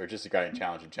defense, or just a guy in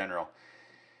challenge in general.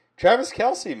 Travis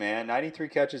Kelce, man, 93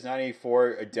 catches,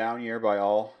 94, a down year by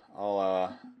all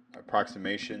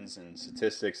approximations and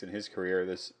statistics in his career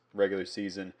this regular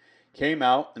season. Came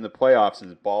out in the playoffs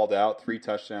and balled out. 3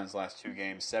 touchdowns last 2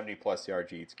 games, 70-plus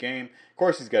yards each game. Of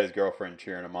course, he's got his girlfriend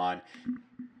cheering him on.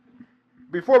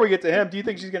 Before we get to him, do you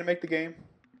think she's going to make the game?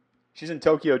 She's in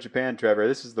Tokyo, Japan, Trevor.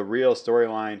 This is the real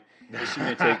storyline. Is she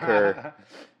going to take her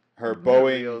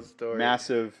Boeing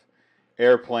massive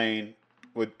airplane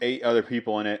with 8 other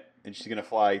people in it, and she's going to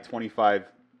fly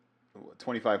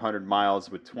 2,500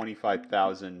 miles with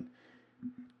 25,000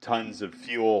 tons of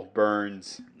fuel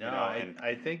burns.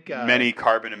 I think many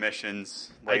carbon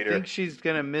emissions later. I think she's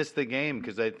going to miss the game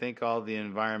because I think all the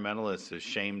environmentalists have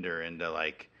shamed her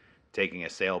into taking a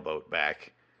sailboat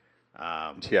back.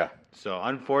 So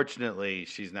unfortunately,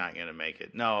 she's not going to make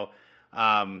it. No.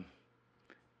 Of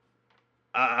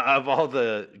all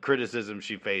the criticism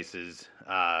she faces,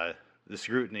 the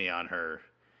scrutiny on her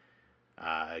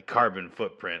carbon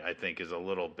footprint, I think, is a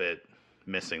little bit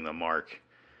missing the mark.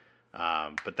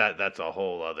 But that's a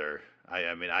whole other.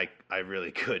 I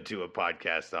really could do a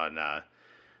podcast on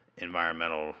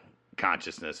environmental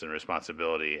consciousness and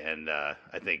responsibility, and I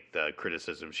think the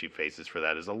criticism she faces for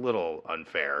that is a little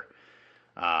unfair.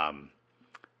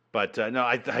 But no,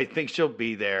 I think she'll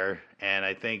be there, and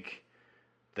I think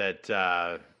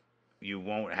that you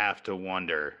won't have to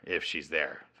wonder if she's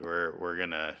there. We're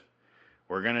gonna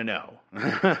know.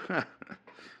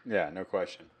 Yeah, no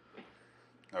question.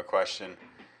 No question.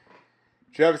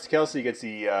 Travis Kelce gets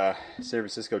the San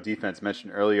Francisco defense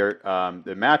mentioned earlier.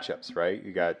 The matchups, right?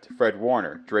 You got Fred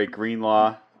Warner, Drake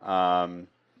Greenlaw,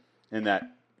 in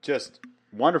that just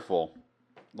wonderful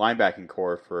linebacking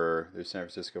core for the San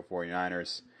Francisco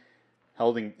 49ers.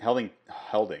 Holding tight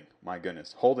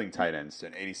ends to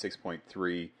an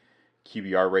 86.3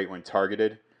 QBR rate when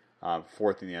targeted,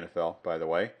 fourth in the NFL, by the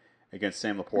way. Against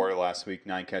Sam Laporta last week,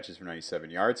 9 catches for 97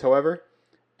 yards, however.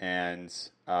 And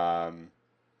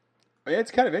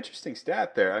it's kind of interesting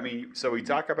stat there. I mean, so we're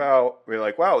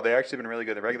like, wow, they actually been really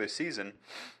good in the regular season.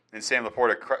 And Sam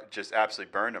Laporta just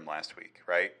absolutely burned them last week,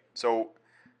 right? So,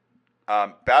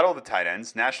 battle of the tight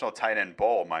ends, National Tight End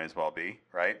Bowl might as well be,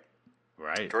 right?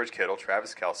 Right. George Kittle,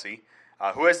 Travis Kelce.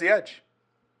 Who has the edge?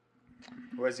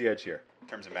 Who has the edge here in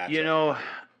terms of matchup?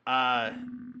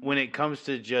 When it comes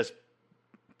to just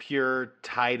pure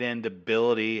tight end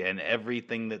ability and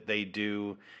everything that they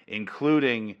do,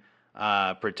 including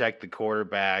protect the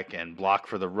quarterback and block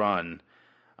for the run,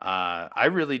 I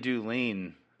really do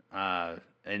lean,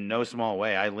 in no small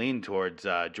way, I lean towards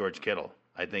George Kittle.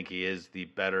 I think he is the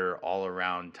better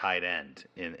all-around tight end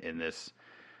in this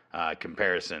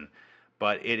comparison.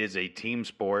 But it is a team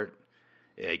sport.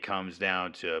 It comes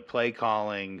down to play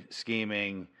calling,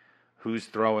 scheming, who's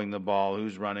throwing the ball,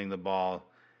 who's running the ball.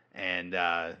 And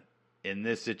in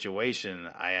this situation,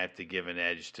 I have to give an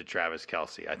edge to Travis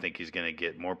Kelce. I think he's going to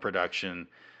get more production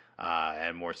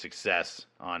and more success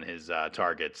on his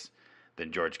targets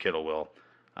than George Kittle will.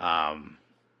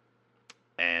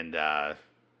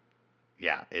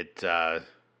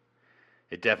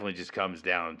 It definitely just comes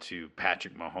down to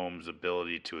Patrick Mahomes'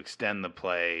 ability to extend the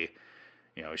play,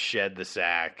 shed the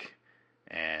sack,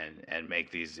 and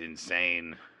make these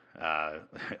insane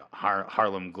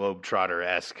Harlem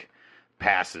Globetrotter-esque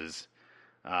passes.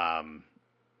 That's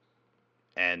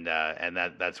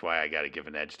why I got to give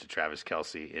an edge to Travis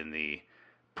Kelce in the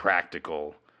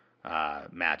practical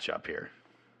matchup here.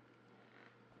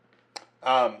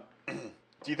 Do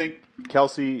you think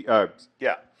Kelce?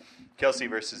 Kelce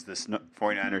versus this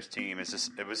 49ers team was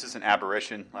this an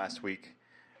aberration last week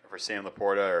for Sam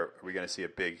Laporta, or are we going to see a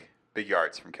big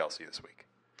yards from Kelce this week?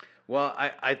 Well,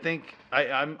 I think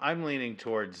I'm leaning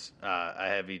towards a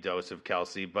heavy dose of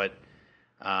Kelce, but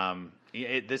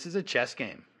this is a chess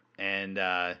game, and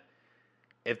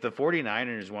if the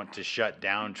 49ers want to shut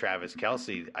down Travis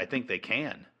Kelce, I think they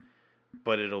can,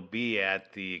 but it'll be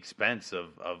at the expense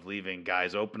of leaving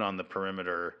guys open on the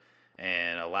perimeter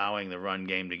and allowing the run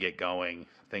game to get going,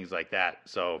 things like that.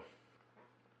 So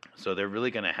they're really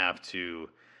going to have to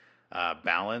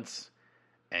balance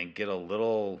and get a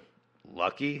little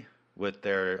lucky with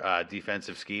their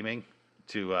defensive scheming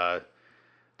to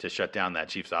shut down that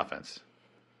Chiefs offense.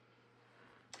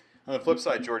 On the flip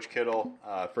side, George Kittle,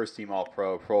 first team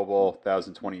All-Pro, Pro Bowl,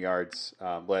 1,020 yards,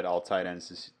 led all tight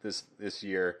ends this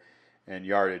year in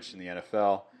yardage in the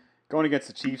NFL. Going against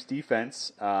the Chiefs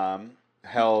defense,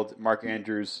 held Mark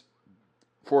Andrews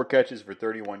 4 catches for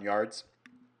 31 yards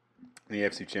in the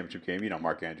AFC Championship game. You know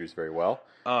Mark Andrews very well.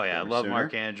 Oh, yeah. I love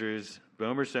Mark Andrews.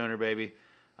 Boomer Sooner, baby.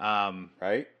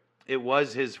 Right? It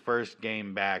was his first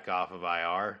game back off of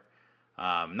IR.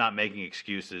 Not making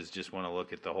excuses, just want to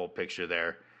look at the whole picture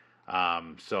there.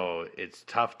 So it's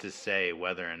tough to say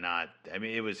whether or not – I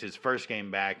mean, it was his first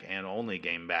game back and only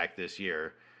game back this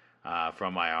year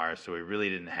from IR, so we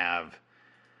really didn't have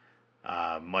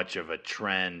much of a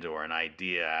trend or an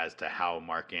idea as to how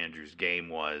Mark Andrews' game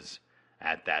was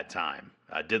at that time.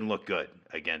 Didn't look good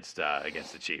against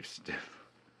the Chiefs.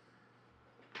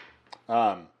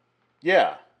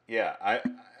 Yeah.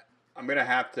 I'm going to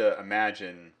have to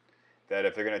imagine that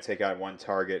if they're going to take out one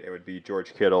target, it would be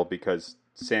George Kittle, because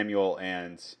Samuel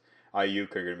and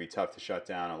Ayuk are going to be tough to shut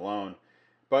down alone.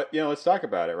 But, let's talk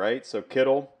about it, right? So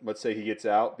Kittle, let's say he gets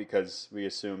out because we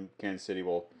assume Kansas City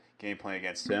will game plan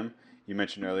against him. You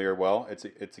mentioned earlier,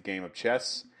 it's a game of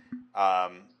chess.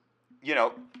 Deebo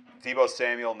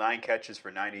Samuel, 9 catches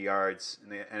for 90 yards in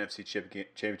the NFC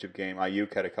Championship game.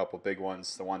 Ayuk had a couple big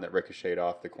ones, the one that ricocheted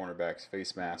off the cornerback's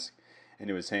face mask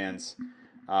into his hands.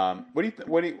 We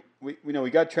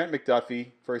got Trent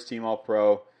McDuffie, first team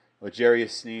All-Pro. L'Jarius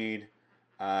Sneed,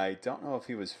 I don't know if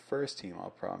he was first team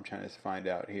All-Pro. I'm trying to find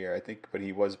out here. I think, but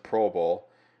he was Pro Bowl,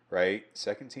 right?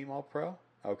 Second team All-Pro?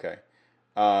 Okay.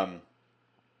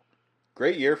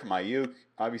 great year from Ayuk.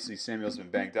 Obviously, Samuel's been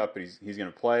banged up, but he's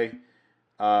going to play.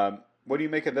 What do you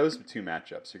make of those two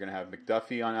matchups? You're going to have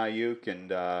McDuffie on Ayuk and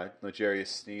L'Jarius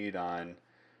Sneed on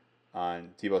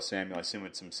Deebo Samuel. I assume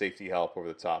with some safety help over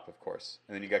the top, of course.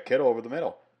 And then you got Kittle over the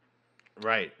middle.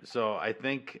 Right. So I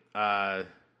think the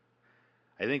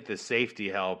safety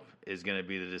help is going to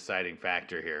be the deciding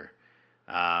factor here,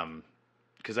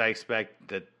 because I expect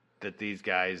that these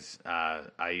guys,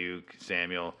 Ayuk,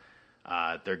 Samuel,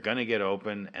 they're going to get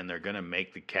open and they're going to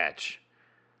make the catch.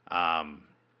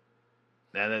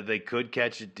 And they could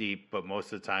catch it deep, but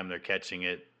most of the time they're catching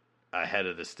it ahead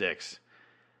of the sticks.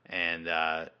 And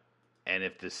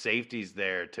if the safety's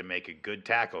there to make a good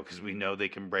tackle, because we know they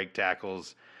can break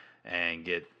tackles and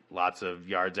get lots of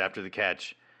yards after the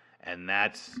catch, and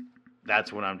that's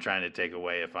what I'm trying to take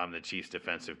away if I'm the Chiefs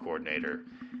defensive coordinator,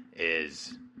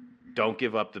 is don't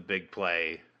give up the big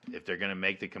play. If they're going to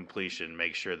make the completion,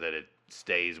 make sure that it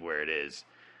stays where it is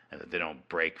and that they don't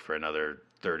break for another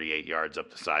 38 yards up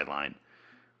the sideline.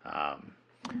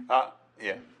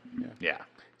 Yeah.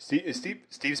 Steve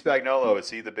Spagnuolo, is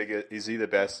he the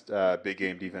best big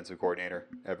game defensive coordinator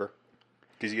ever?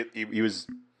 Because he was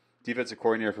defensive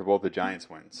coordinator for both the Giants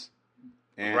wins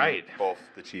and both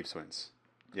the Chiefs wins.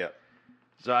 Yeah.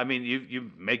 So I mean,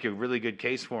 you make a really good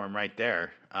case for him right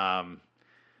there.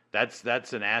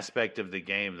 That's an aspect of the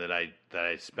game that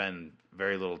I spend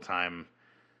very little time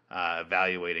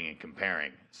evaluating and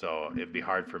comparing. So it'd be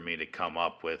hard for me to come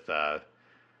up with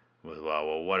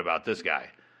well, what about this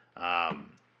guy?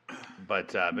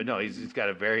 But no, he's got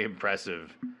a very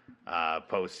impressive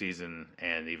postseason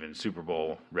and even Super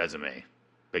Bowl resume,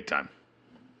 big time.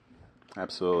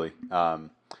 Absolutely.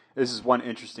 This is one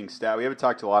interesting stat. We haven't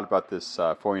talked a lot about this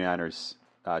 49ers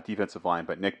defensive line,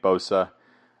 but Nick Bosa,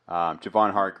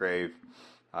 Javon Hargrave,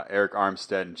 Eric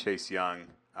Armstead, and Chase Young.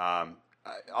 I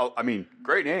mean,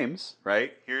 great names,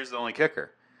 right? Here's the only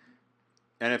kicker.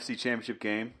 NFC Championship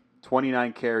game.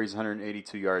 29 carries,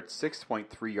 182 yards,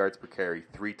 6.3 yards per carry,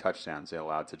 3 touchdowns they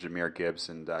allowed to Jahmyr Gibbs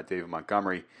and David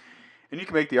Montgomery. And you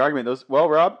can make the argument,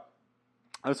 Rob,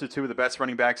 those are two of the best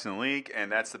running backs in the league,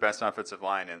 and that's the best offensive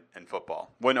line in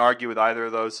football. Wouldn't argue with either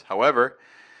of those. However,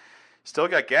 still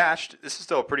got gashed. This is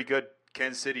still a pretty good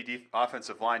Kansas City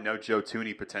offensive line. No Joe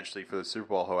Thuney potentially for the Super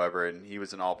Bowl, however, and he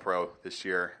was an all-pro this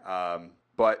year.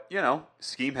 But,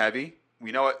 scheme heavy.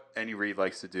 We know what Andy Reid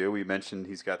likes to do. We mentioned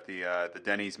he's got the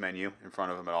Denny's menu in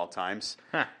front of him at all times,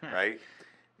 right?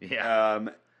 Yeah.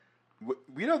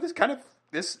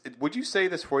 Would you say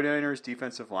this 49ers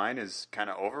defensive line is kind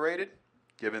of overrated,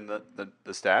 given the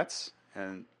stats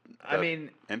and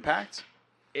impact?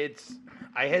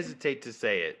 I hesitate to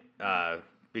say it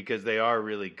because they are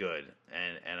really good,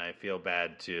 and I feel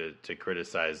bad to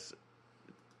criticize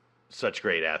such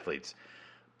great athletes.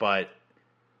 But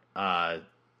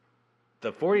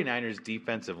the 49ers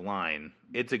defensive line,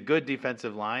 it's a good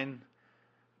defensive line.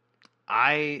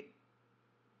 I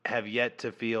have yet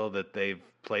to feel that they've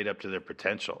played up to their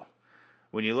potential.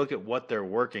 When you look at what they're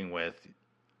working with,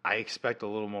 I expect a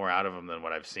little more out of them than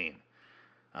what I've seen.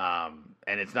 And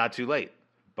it's not too late.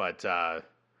 But yeah,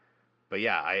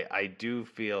 I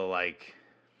feel like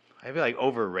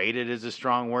overrated is a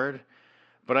strong word,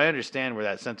 but I understand where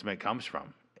that sentiment comes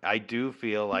from. I do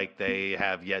feel like they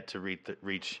have yet to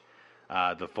reach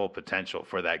the full potential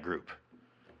for that group.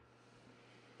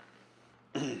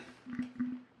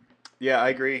 Yeah, I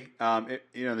agree.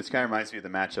 This kind of reminds me of the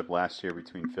matchup last year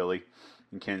between Philly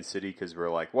and Kansas City, because we're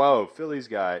like, whoa, Philly's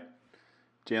got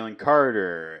Jalen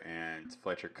Carter and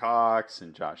Fletcher Cox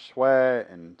and Josh Sweat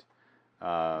and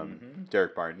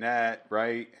Derek Barnett,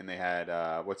 right? And they had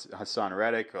Hassan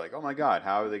Reddick. We're like, oh my God,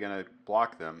 how are they going to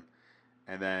block them?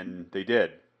 And then they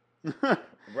did.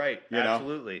 Right,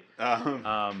 absolutely. And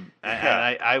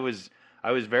I was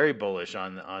very bullish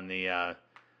on the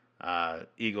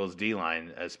Eagles D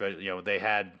line, especially. They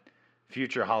had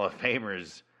future Hall of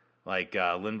Famers like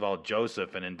Linval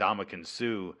Joseph and Ndamukong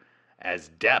Suh as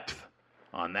depth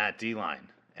on that D line,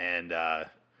 and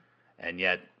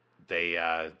yet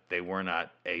they were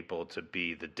not able to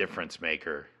be the difference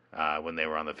maker when they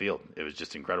were on the field. It was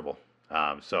just incredible.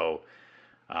 So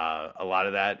a lot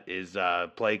of that is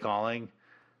play calling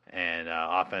and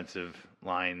offensive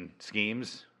line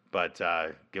schemes, but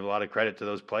give a lot of credit to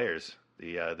those players.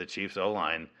 The Chiefs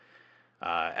O-line,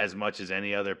 as much as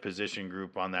any other position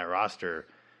group on that roster,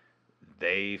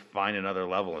 they find another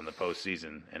level in the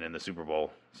postseason and in the Super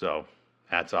Bowl. So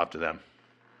hats off to them.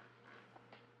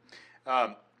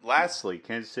 Lastly,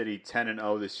 Kansas City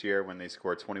 10-0 this year when they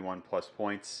scored 21 plus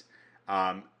points.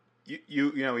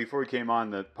 You before we came on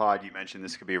the pod, you mentioned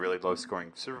this could be a really low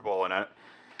scoring Super Bowl, and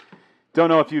Don't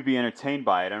know if you'd be entertained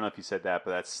by it. I don't know if you said that,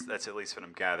 but that's at least what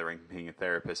I'm gathering. Being a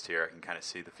therapist here, I can kind of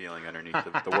see the feeling underneath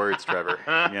the words, Trevor.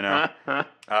 You know,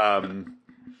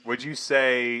 would you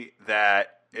say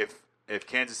that if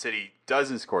Kansas City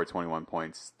doesn't score 21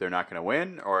 points, they're not going to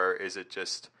win, or is it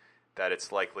just that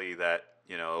it's likely that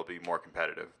it'll be more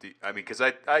competitive? I mean, because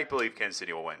I believe Kansas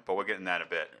City will win, but we'll get in that a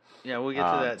bit. Yeah, we'll get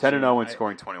to that. 10-0 when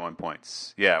scoring 21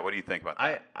 points. Yeah, what do you think about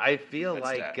that? I feel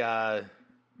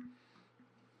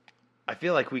I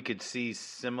feel like we could see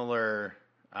similar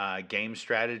game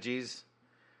strategies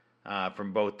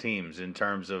from both teams in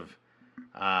terms of,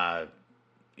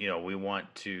 we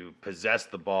want to possess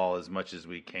the ball as much as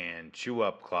we can, chew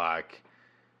up clock,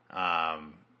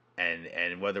 and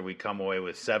whether we come away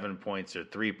with 7 points or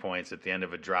 3 points at the end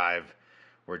of a drive,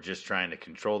 we're just trying to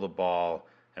control the ball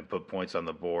and put points on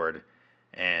the board,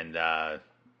 and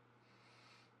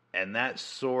that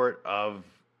sort of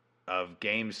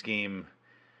game scheme.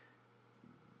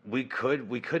 We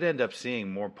could end up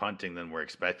seeing more punting than we're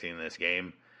expecting in this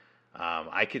game.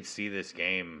 I could see this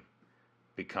game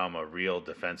become a real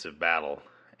defensive battle,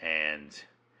 and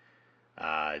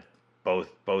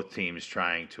both teams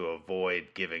trying to avoid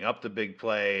giving up the big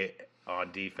play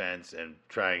on defense and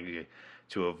trying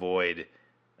to avoid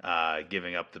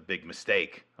giving up the big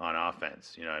mistake on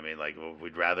offense. You know what I mean? Like,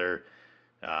 we'd rather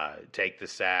take the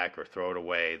sack or throw it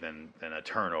away than a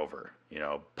turnover.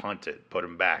 Punt it, put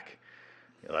them back.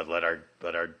 Let our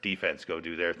defense go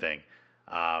do their thing.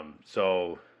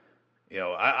 So,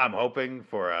 I'm hoping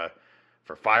for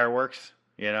fireworks.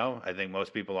 I think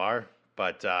most people are,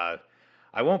 but I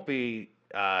won't be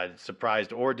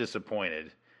surprised or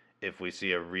disappointed if we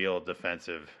see a real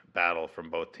defensive battle from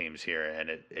both teams here,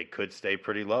 and it could stay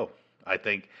pretty low. I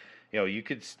think, I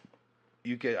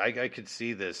could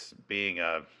see this being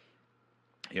a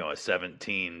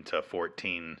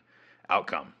 17-14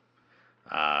 outcome.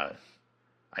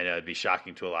 I know it'd be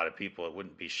shocking to a lot of people. It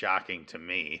wouldn't be shocking to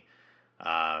me.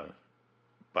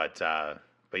 But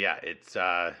yeah, it's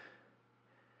I'm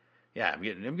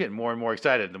getting more and more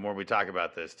excited the more we talk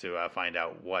about this to find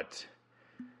out what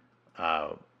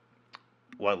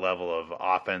level of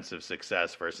offensive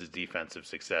success versus defensive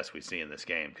success we see in this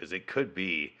game, because it could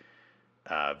be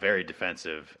very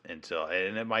defensive and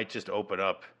it might just open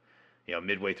up,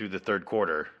 midway through the third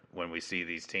quarter when we see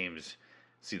these teams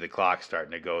see the clock starting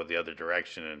to go the other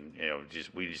direction, and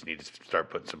we just need to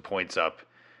start putting some points up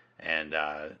and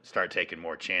start taking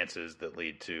more chances that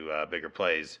lead to bigger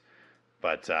plays.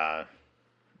 But I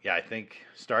think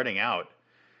starting out,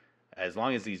 as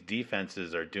long as these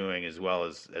defenses are doing as well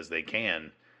as they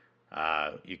can,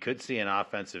 you could see an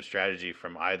offensive strategy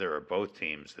from either or both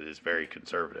teams that is very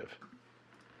conservative.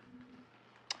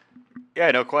 Yeah,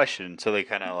 no question. So they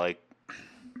kind of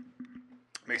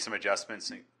make some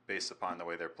adjustments based upon the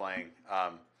way they're playing.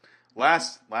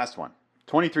 Last one,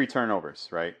 23 turnovers,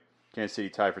 right? Kansas City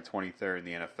tied for 23rd in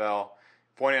the NFL.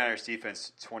 49ers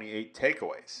defense, 28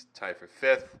 takeaways, tied for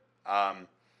 5th.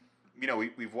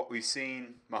 We've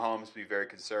seen Mahomes be very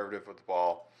conservative with the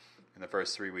ball in the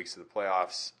first 3 weeks of the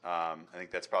playoffs. I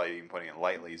think that's probably even putting it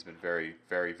lightly. He's been very,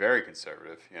 very, very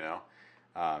conservative,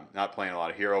 not playing a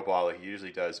lot of hero ball like he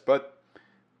usually does. But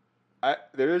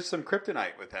there is some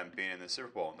kryptonite with him being in the Super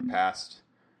Bowl in the past.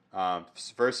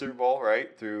 First Super Bowl,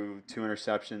 right, through 2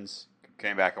 interceptions,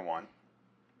 came back and won.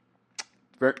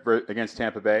 Against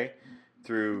Tampa Bay,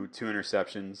 through 2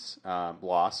 interceptions,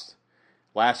 lost.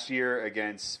 Last year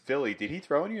against Philly, did he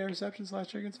throw any interceptions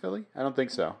last year against Philly? I don't think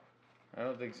so. I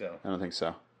don't think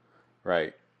so.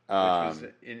 Right.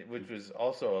 Which was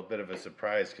also a bit of a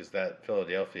surprise, because that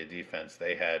Philadelphia defense,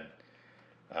 they had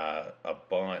a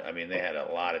bunch. I mean, they had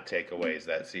a lot of takeaways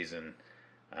that season.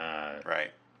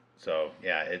 Right. So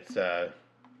yeah, it's going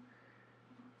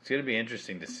to be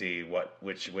interesting to see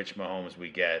which Mahomes we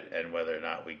get, and whether or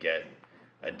not we get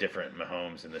a different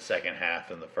Mahomes in the second half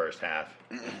than the first half.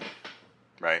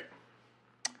 Right.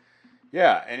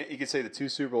 Yeah, and you could say the 2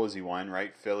 Super Bowls he won,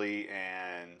 right? Philly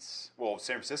and San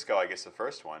Francisco, I guess the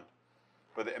first one,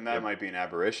 but that might be an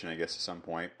aberration, I guess, at some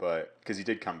point. But because he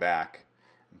did come back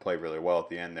and play really well at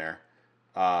the end there.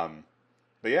 But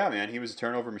yeah, man, he was a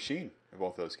turnover machine in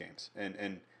both those games,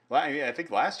 and. I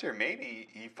think last year maybe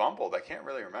he fumbled. I can't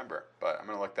really remember, but I'm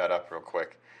going to look that up real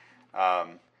quick. How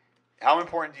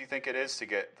important do you think it is to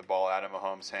get the ball out of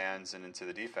Mahomes' hands and into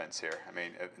the defense here? I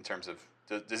mean, in terms of,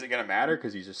 does it going to matter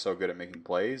because he's just so good at making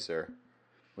plays, or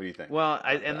what do you think? Well,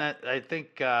 I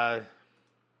think the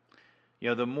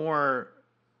more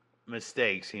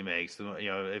mistakes he makes,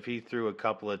 if he threw a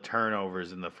couple of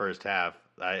turnovers in the first half,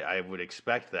 I would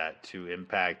expect that to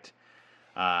impact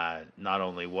not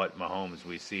only what Mahomes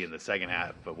we see in the second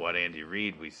half, but what Andy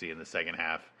Reid we see in the second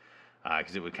half.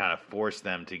 because it would kind of force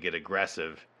them to get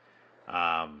aggressive.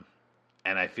 And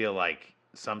I feel like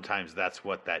sometimes that's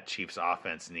what that Chiefs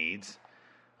offense needs.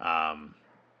 And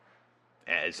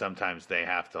sometimes they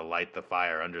have to light the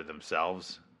fire under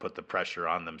themselves, put the pressure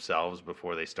on themselves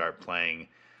before they start playing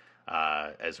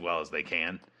as well as they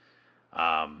can.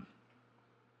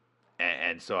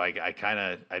 And so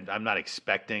I'm not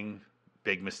expecting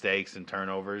big mistakes and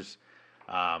turnovers,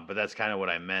 but that's kind of what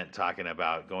I meant talking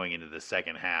about going into the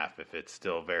second half. If it's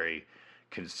still very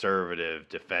conservative,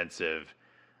 defensive,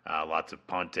 lots of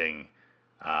punting,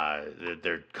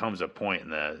 there comes a point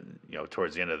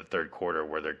towards the end of the third quarter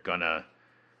where they're gonna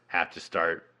have to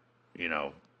start,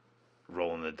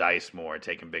 rolling the dice more,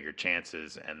 taking bigger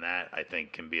chances, and that I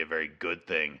think can be a very good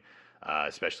thing,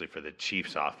 especially for the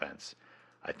Chiefs offense.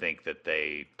 I think that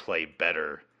they play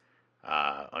better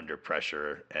under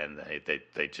pressure, and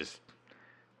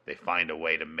they find a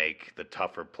way to make the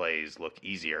tougher plays look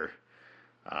easier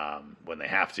when they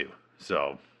have to.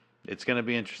 So it's going to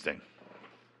be interesting.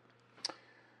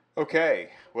 Okay,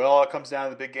 well, it comes down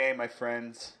to the big game, my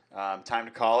friends. Time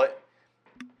to call it.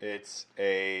 It's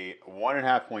a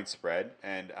 1.5 point spread,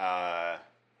 and I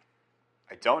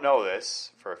don't know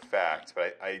this for a fact,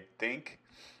 but I think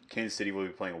Kansas City will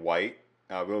be playing white.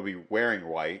 Will be wearing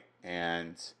white,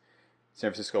 and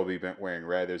San Francisco will be wearing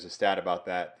red. There's a stat about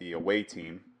that. The away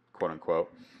team, quote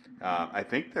unquote, I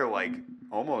think they're like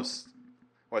almost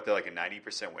they're like a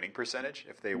 90% winning percentage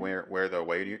if they wear the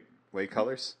away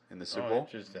colors in the Super Bowl.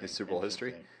 In Super Bowl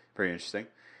history, pretty interesting.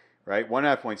 Right,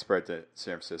 1.5 point spread to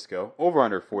San Francisco. Over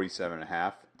under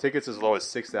 47.5. Tickets as low as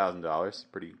 $6,000.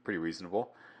 Pretty reasonable.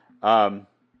 Well,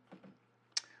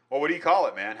 what do you call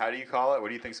it, man? How do you call it? What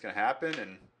do you think is going to happen?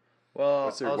 And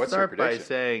I'll start by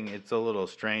saying it's a little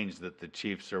strange that the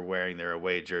Chiefs are wearing their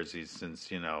away jerseys since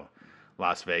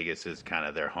Las Vegas is kind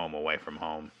of their home away from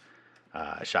home.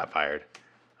 Shot fired.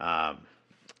 No,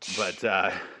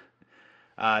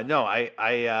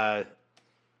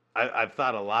 I've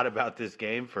thought a lot about this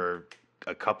game for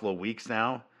a couple of weeks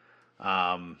now.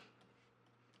 I'm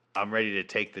ready to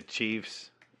take the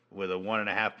Chiefs with a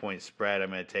 1.5 point spread.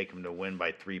 I'm going to take them to win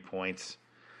by 3 points.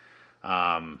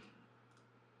 I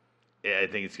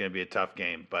think it's going to be a tough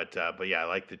game, but yeah, I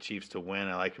like the Chiefs to win.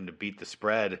 I like them to beat the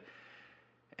spread,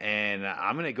 and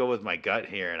I'm going to go with my gut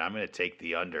here, and I'm going to take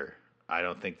the under. I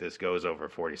don't think this goes over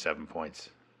 47 points.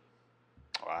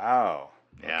 Wow.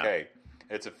 Yeah. Okay,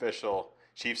 it's official.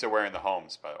 Chiefs are wearing the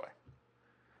homes, by the way.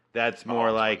 That's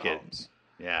more like it. Homes.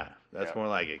 Yeah, that's more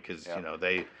like it because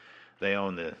they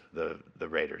own the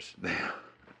Raiders.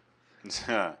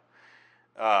 Yeah.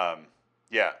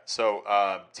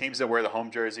 So teams that wear the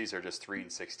home jerseys are just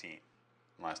 3-16 in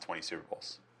the last 20 Super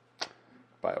Bowls.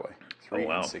 By the way,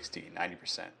 3-16,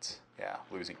 90%. Yeah,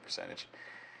 losing percentage.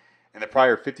 In the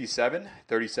prior 57,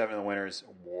 37 of the winners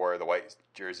wore the white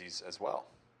jerseys as well.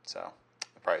 So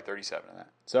probably 37 of that.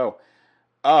 So.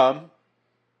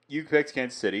 You picked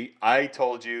Kansas City. I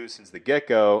told you since the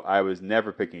get-go I was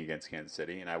never picking against Kansas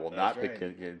City, and I will not pick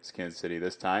against Kansas City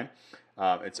this time.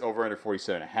 It's over under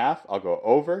 47.5. I'll go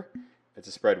over. It's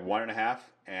a spread 1.5,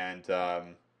 and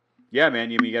yeah, man,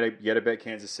 you gotta bet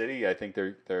Kansas City. I think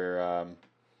they're they're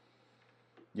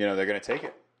gonna take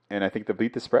it, and I think they'll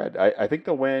beat the spread. I think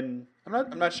they'll win.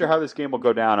 I'm not sure how this game will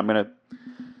go down.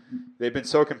 They've been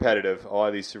so competitive. A lot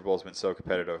of these Super Bowls have been so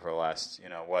competitive over the last,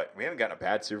 we haven't gotten a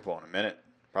bad Super Bowl in a minute.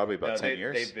 Probably about 10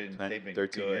 years. They've been 13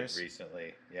 good years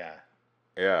recently. Yeah.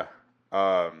 Yeah.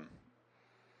 I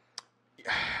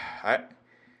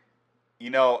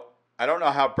don't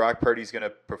know how Brock Purdy's going to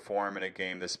perform in a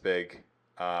game this big.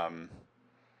 I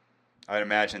would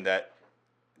imagine that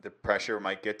the pressure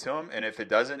might get to him, and if it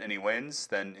doesn't and he wins,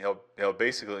 then he'll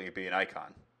basically be an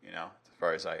icon, as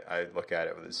far as I look at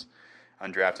it with his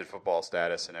undrafted football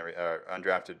status and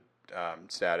undrafted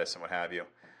status and what have you.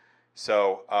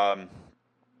 So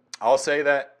I'll say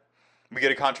that we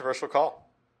get a controversial call.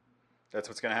 That's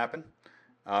what's going to happen.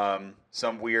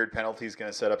 Some weird penalty is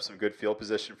going to set up some good field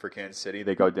position for Kansas City.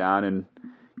 They go down, and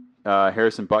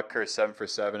Harrison Butker is 7 for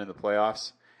 7 in the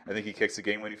playoffs. I think he kicks a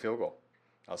game-winning field goal.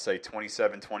 I'll say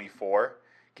 27-24,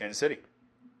 Kansas City.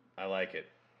 I like it.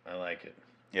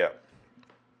 Yeah.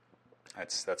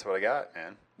 That's what I got,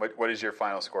 man. What is your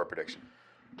final score prediction?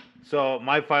 So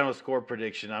my final score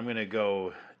prediction, I'm going to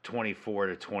go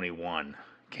 24-21,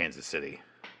 Kansas City.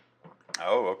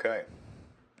 Oh, okay.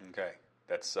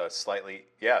 That's slightly,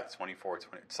 24-20,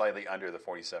 slightly under the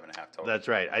 47.5 total. That's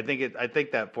right. I think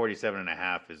that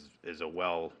 47.5 is a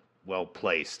well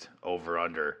placed over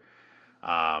under.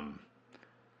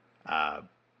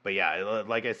 But yeah,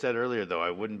 like I said earlier, though, I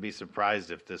wouldn't be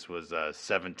surprised if this was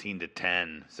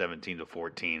 17-10,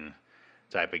 17-14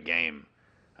 type of game,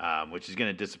 which is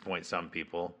going to disappoint some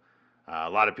people. A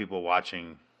lot of people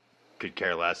watching could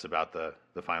care less about the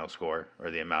final score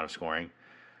or the amount of scoring.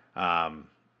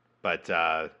 But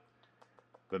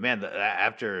man,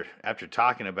 after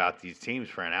talking about these teams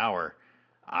for an hour,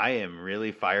 I am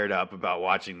really fired up about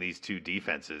watching these two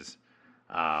defenses.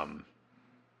 And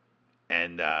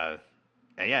yeah,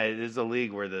 it is a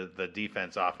league where the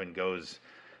defense often goes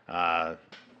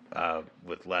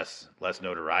with less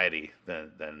notoriety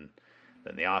than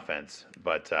the offense.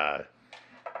 But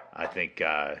I think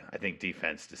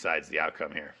defense decides the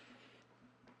outcome here.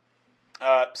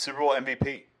 Super Bowl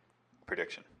MVP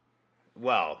prediction.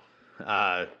 Well,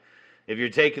 if you're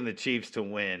taking the Chiefs to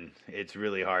win, it's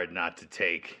really hard not to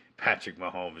take Patrick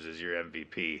Mahomes as your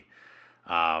MVP.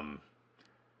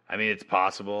 I mean, it's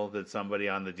possible that somebody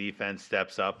on the defense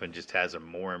steps up and just has a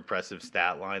more impressive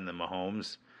stat line than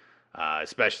Mahomes,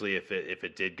 especially if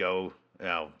it did go,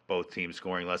 both teams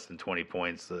scoring less than 20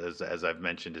 points, as I've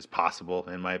mentioned, is possible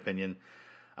in my opinion.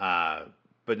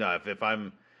 But no, if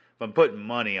I'm putting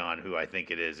money on who I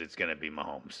think it is, it's going to be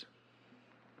Mahomes.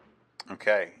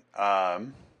 Okay.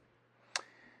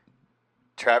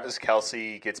 Travis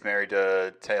Kelce gets married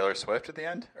to Taylor Swift at the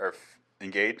end, or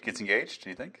gets engaged? Do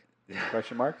you think?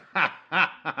 Question mark.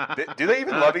 Do they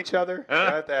even love each other?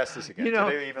 I have to ask this again. Do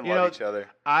they even love each other?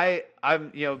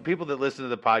 I'm people that listen to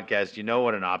the podcast, you know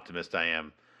what an optimist I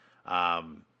am,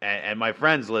 and my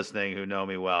friends listening who know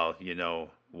me well, you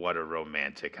know what a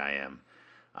romantic I am.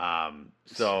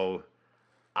 So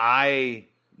I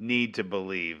need to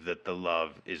believe that the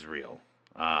love is real.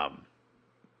 I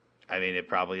mean, it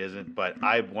probably isn't, but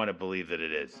I want to believe that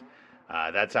it is.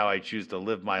 That's how I choose to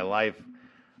live my life.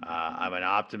 I'm an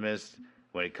optimist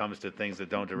when it comes to things that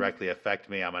don't directly affect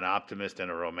me. I'm an optimist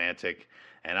and a romantic,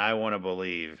 and I want to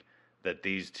believe that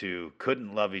these two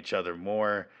couldn't love each other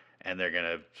more, and they're going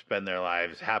to spend their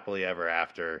lives happily ever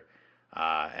after,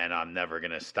 and I'm never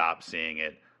going to stop seeing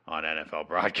it on NFL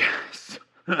broadcasts.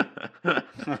 Gotta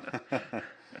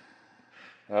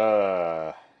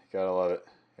love it.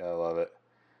 Gotta love it.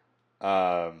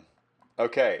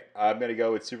 Okay, I'm going to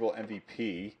go with Super Bowl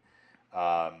MVP,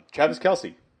 Travis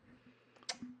Kelce.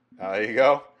 There you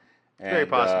go. And, very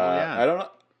possible, yeah. I don't know.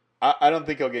 I don't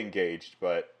think he'll get engaged,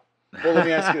 but let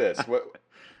me ask you this: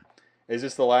 is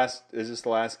this the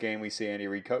last game we see Andy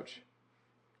Reid coach?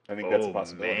 I think that's a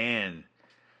possibility. Man,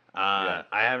 I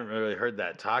haven't really heard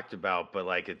that talked about, but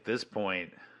like at this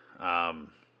point, I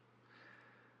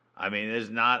mean,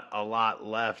 there's not a lot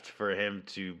left for him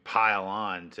to pile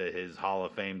on to his Hall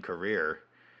of Fame career.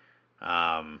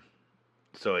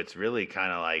 So it's really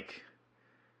kind of like,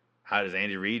 how does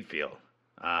Andy Reid feel?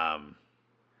 And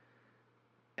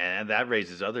that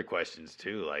raises other questions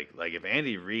too. Like if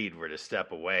Andy Reid were to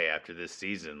step away after this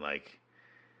season, like,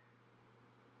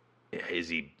 is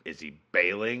he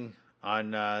bailing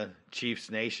on Chiefs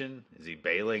Nation? Is he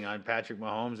bailing on Patrick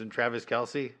Mahomes and Travis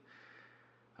Kelce?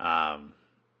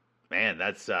 Man,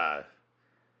 that's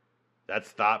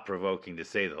thought-provoking to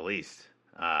say the least.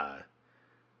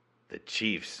 The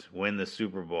Chiefs win the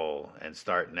Super Bowl and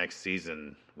start next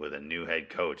season with a new head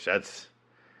coach. That's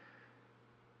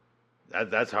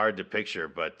hard to picture,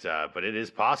 but it is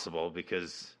possible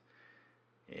because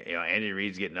Andy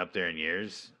Reid's getting up there in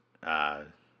years.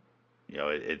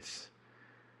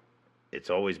 It's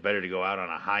always better to go out on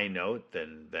a high note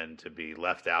than to be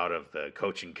left out of the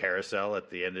coaching carousel at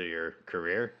the end of your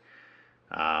career.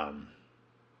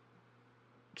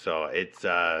 So it's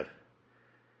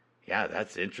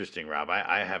that's interesting, Rob.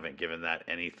 I haven't given that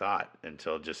any thought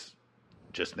until just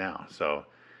now. So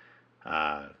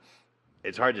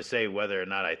it's hard to say whether or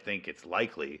not I think it's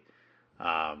likely,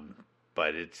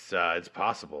 but it's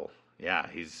possible. Yeah,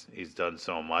 he's done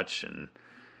so much, and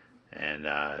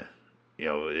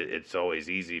it's always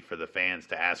easy for the fans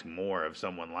to ask more of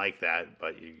someone like that.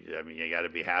 But you got to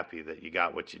be happy that you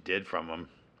got what you did from him.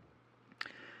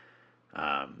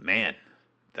 Man,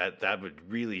 that would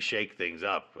really shake things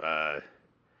up,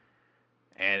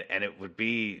 and it would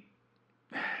be,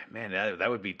 man, that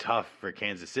would be tough for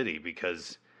Kansas City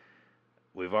because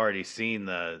we've already seen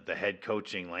the head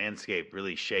coaching landscape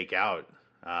really shake out.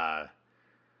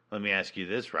 Let me ask you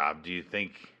this, Rob: do you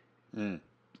think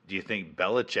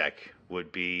Belichick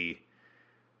would be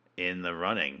in the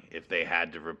running if they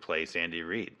had to replace Andy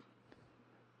Reid?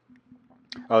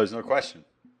 Oh, there's no question.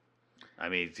 I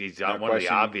mean, he's one of the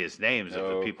obvious names of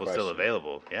the people still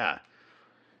available. Yeah.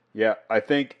 Yeah, I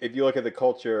think if you look at the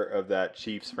culture of that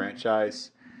Chiefs franchise,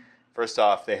 first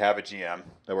off, they have a GM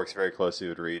that works very closely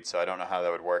with Reid, so I don't know how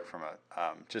that would work from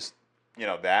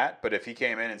that. But if he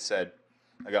came in and said,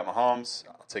 I got Mahomes.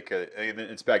 I'll take even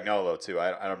Spagnuolo too.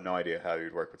 I have no idea how he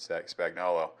would work with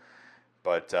Spagnuolo,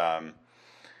 but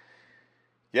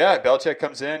yeah, Belichick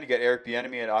comes in. You get Eric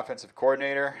Bieniemy, an offensive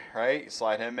coordinator, right? You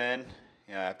slide him in,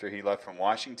 after he left from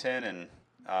Washington, and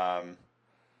I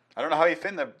don't know how you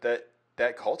fit in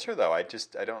that culture though. I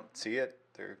don't see it.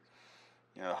 They're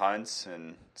Hunts,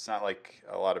 and it's not like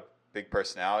a lot of big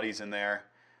personalities in there.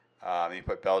 You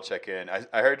put Belichick in.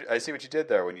 I see what you did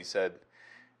there when you said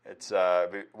it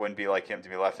wouldn't be like him to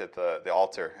be left at the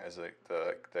altar as the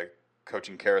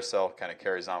coaching carousel kind of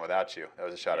carries on without you. That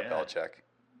was a shot at Belichick.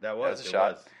 That was a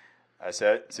shot. I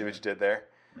said, see what you did there.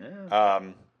 Yeah.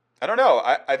 I don't know.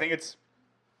 I think it's.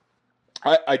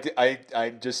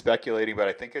 I'm just speculating, but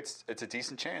I think it's a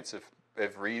decent chance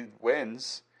if Reed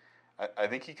wins. I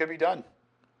think he could be done.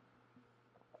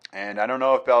 And I don't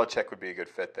know if Belichick would be a good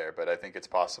fit there, but I think it's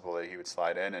possible that he would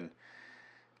slide in. And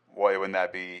boy, wouldn't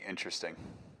that be interesting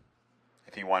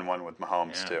if he won one with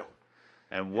Mahomes too.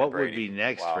 And what would be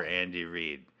next for Andy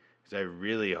Reid? Because I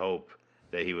really hope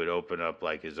that he would open up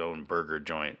like his own burger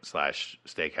joint /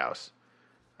 steakhouse.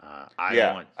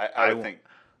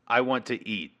 I want to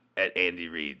eat at Andy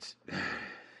Reid's.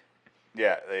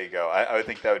 Yeah, there you go. I would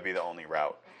think that would be the only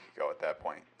route you could go at that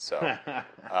point. So,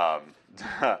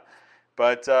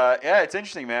 but it's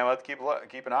interesting, man. We'll have to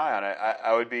keep an eye on it.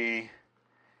 I would be,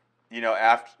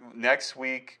 after next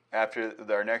week, after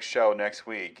our next show next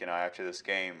week, after this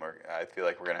game, I feel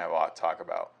like we're gonna have a lot to talk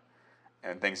about,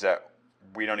 and things that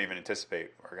we don't even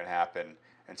anticipate are going to happen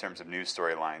in terms of news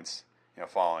storylines,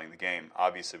 following the game.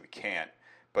 Obviously, we can't,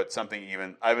 but something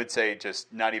even, I would say,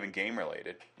 just not even game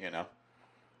related. I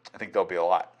think there'll be a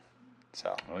lot.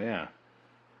 So. Oh yeah.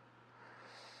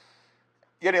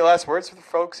 You got any last words for the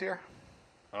folks here?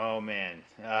 Oh man,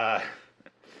 I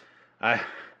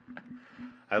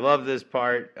love this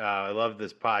part. I love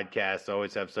this podcast. I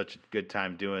always have such a good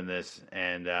time doing this,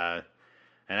 and I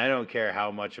don't care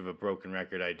how much of a broken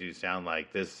record I do sound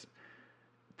like. This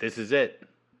is it.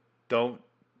 Don't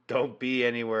be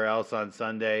anywhere else on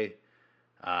Sunday.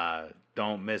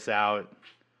 Don't miss out.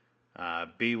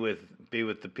 Be with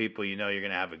the people you're going to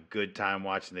have a good time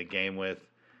watching the game with.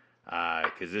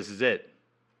 Because this is it.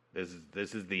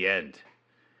 This is the end.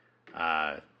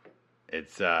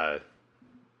 It's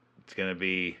gonna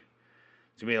be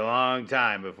a long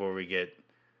time before we get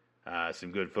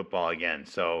some good football again.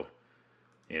 So.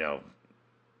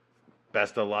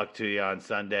 Best of luck to you on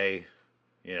Sunday.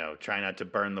 Try not to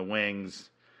burn the wings.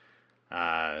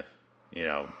 Have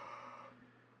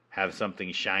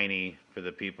something shiny for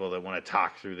the people that want to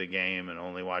talk through the game and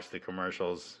only watch the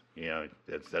commercials.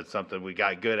 That's something we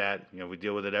got good at. We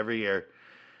deal with it every year.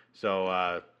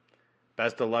 So,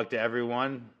 best of luck to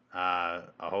everyone. I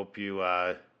hope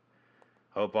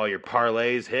hope all your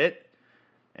parlays hit,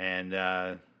 and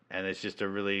it's just a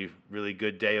really, really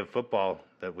good day of football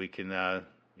that we can,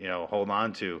 hold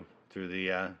on to through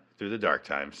the dark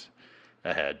times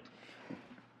ahead.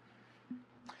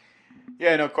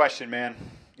 Yeah, no question, man.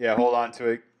 Yeah, hold on to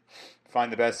it.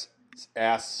 Find the best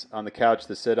ass on the couch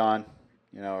to sit on,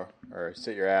 or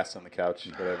sit your ass on the couch,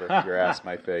 whatever. Your ass,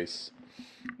 my face.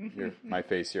 My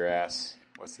face, your ass.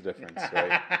 What's the difference,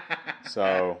 right?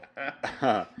 So,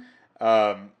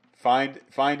 find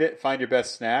it. Find your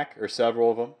best snack or several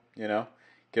of them.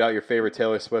 Get out your favorite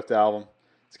Taylor Swift album.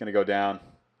 It's gonna go down.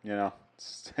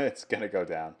 It's gonna go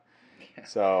down.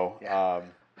 So,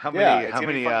 how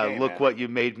many game, look man. What you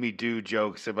made me do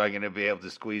jokes am I gonna be able to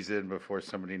squeeze in before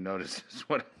somebody notices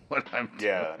what I'm doing?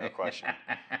 Yeah, no question.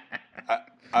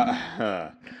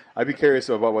 I'd be curious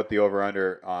about what the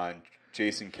over/under on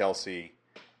Jason Kelce,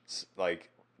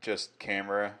 just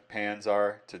camera pans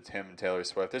are to him and Taylor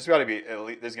Swift. There's going to be at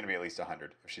least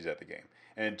 100 if she's at the game,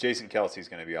 and Jason Kelce's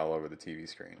going to be all over the TV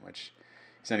screen, which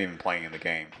he's not even playing in the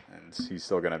game, and he's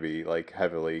still going to be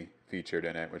heavily featured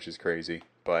in it, which is crazy.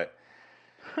 But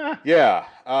yeah,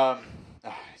 it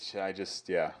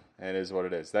is what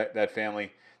it is. That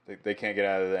family, they can't get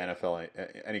out of the NFL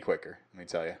any quicker. Let me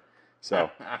tell you. So,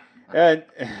 and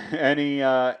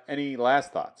any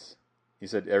last thoughts? You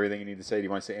said everything you need to say. Do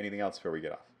you want to say anything else before we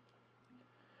get off?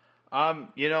 I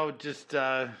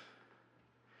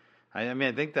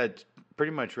think that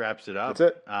pretty much wraps it up.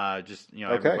 That's it.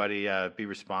 Okay. Everybody be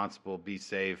responsible, be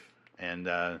safe, and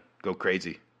go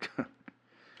crazy.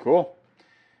 Cool.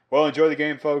 Well, enjoy the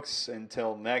game, folks.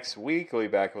 Until next week, we'll be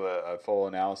back with a full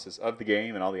analysis of the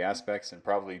game and all the aspects and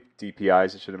probably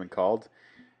DPIs it should have been called.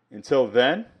 Until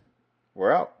then,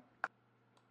 we're out.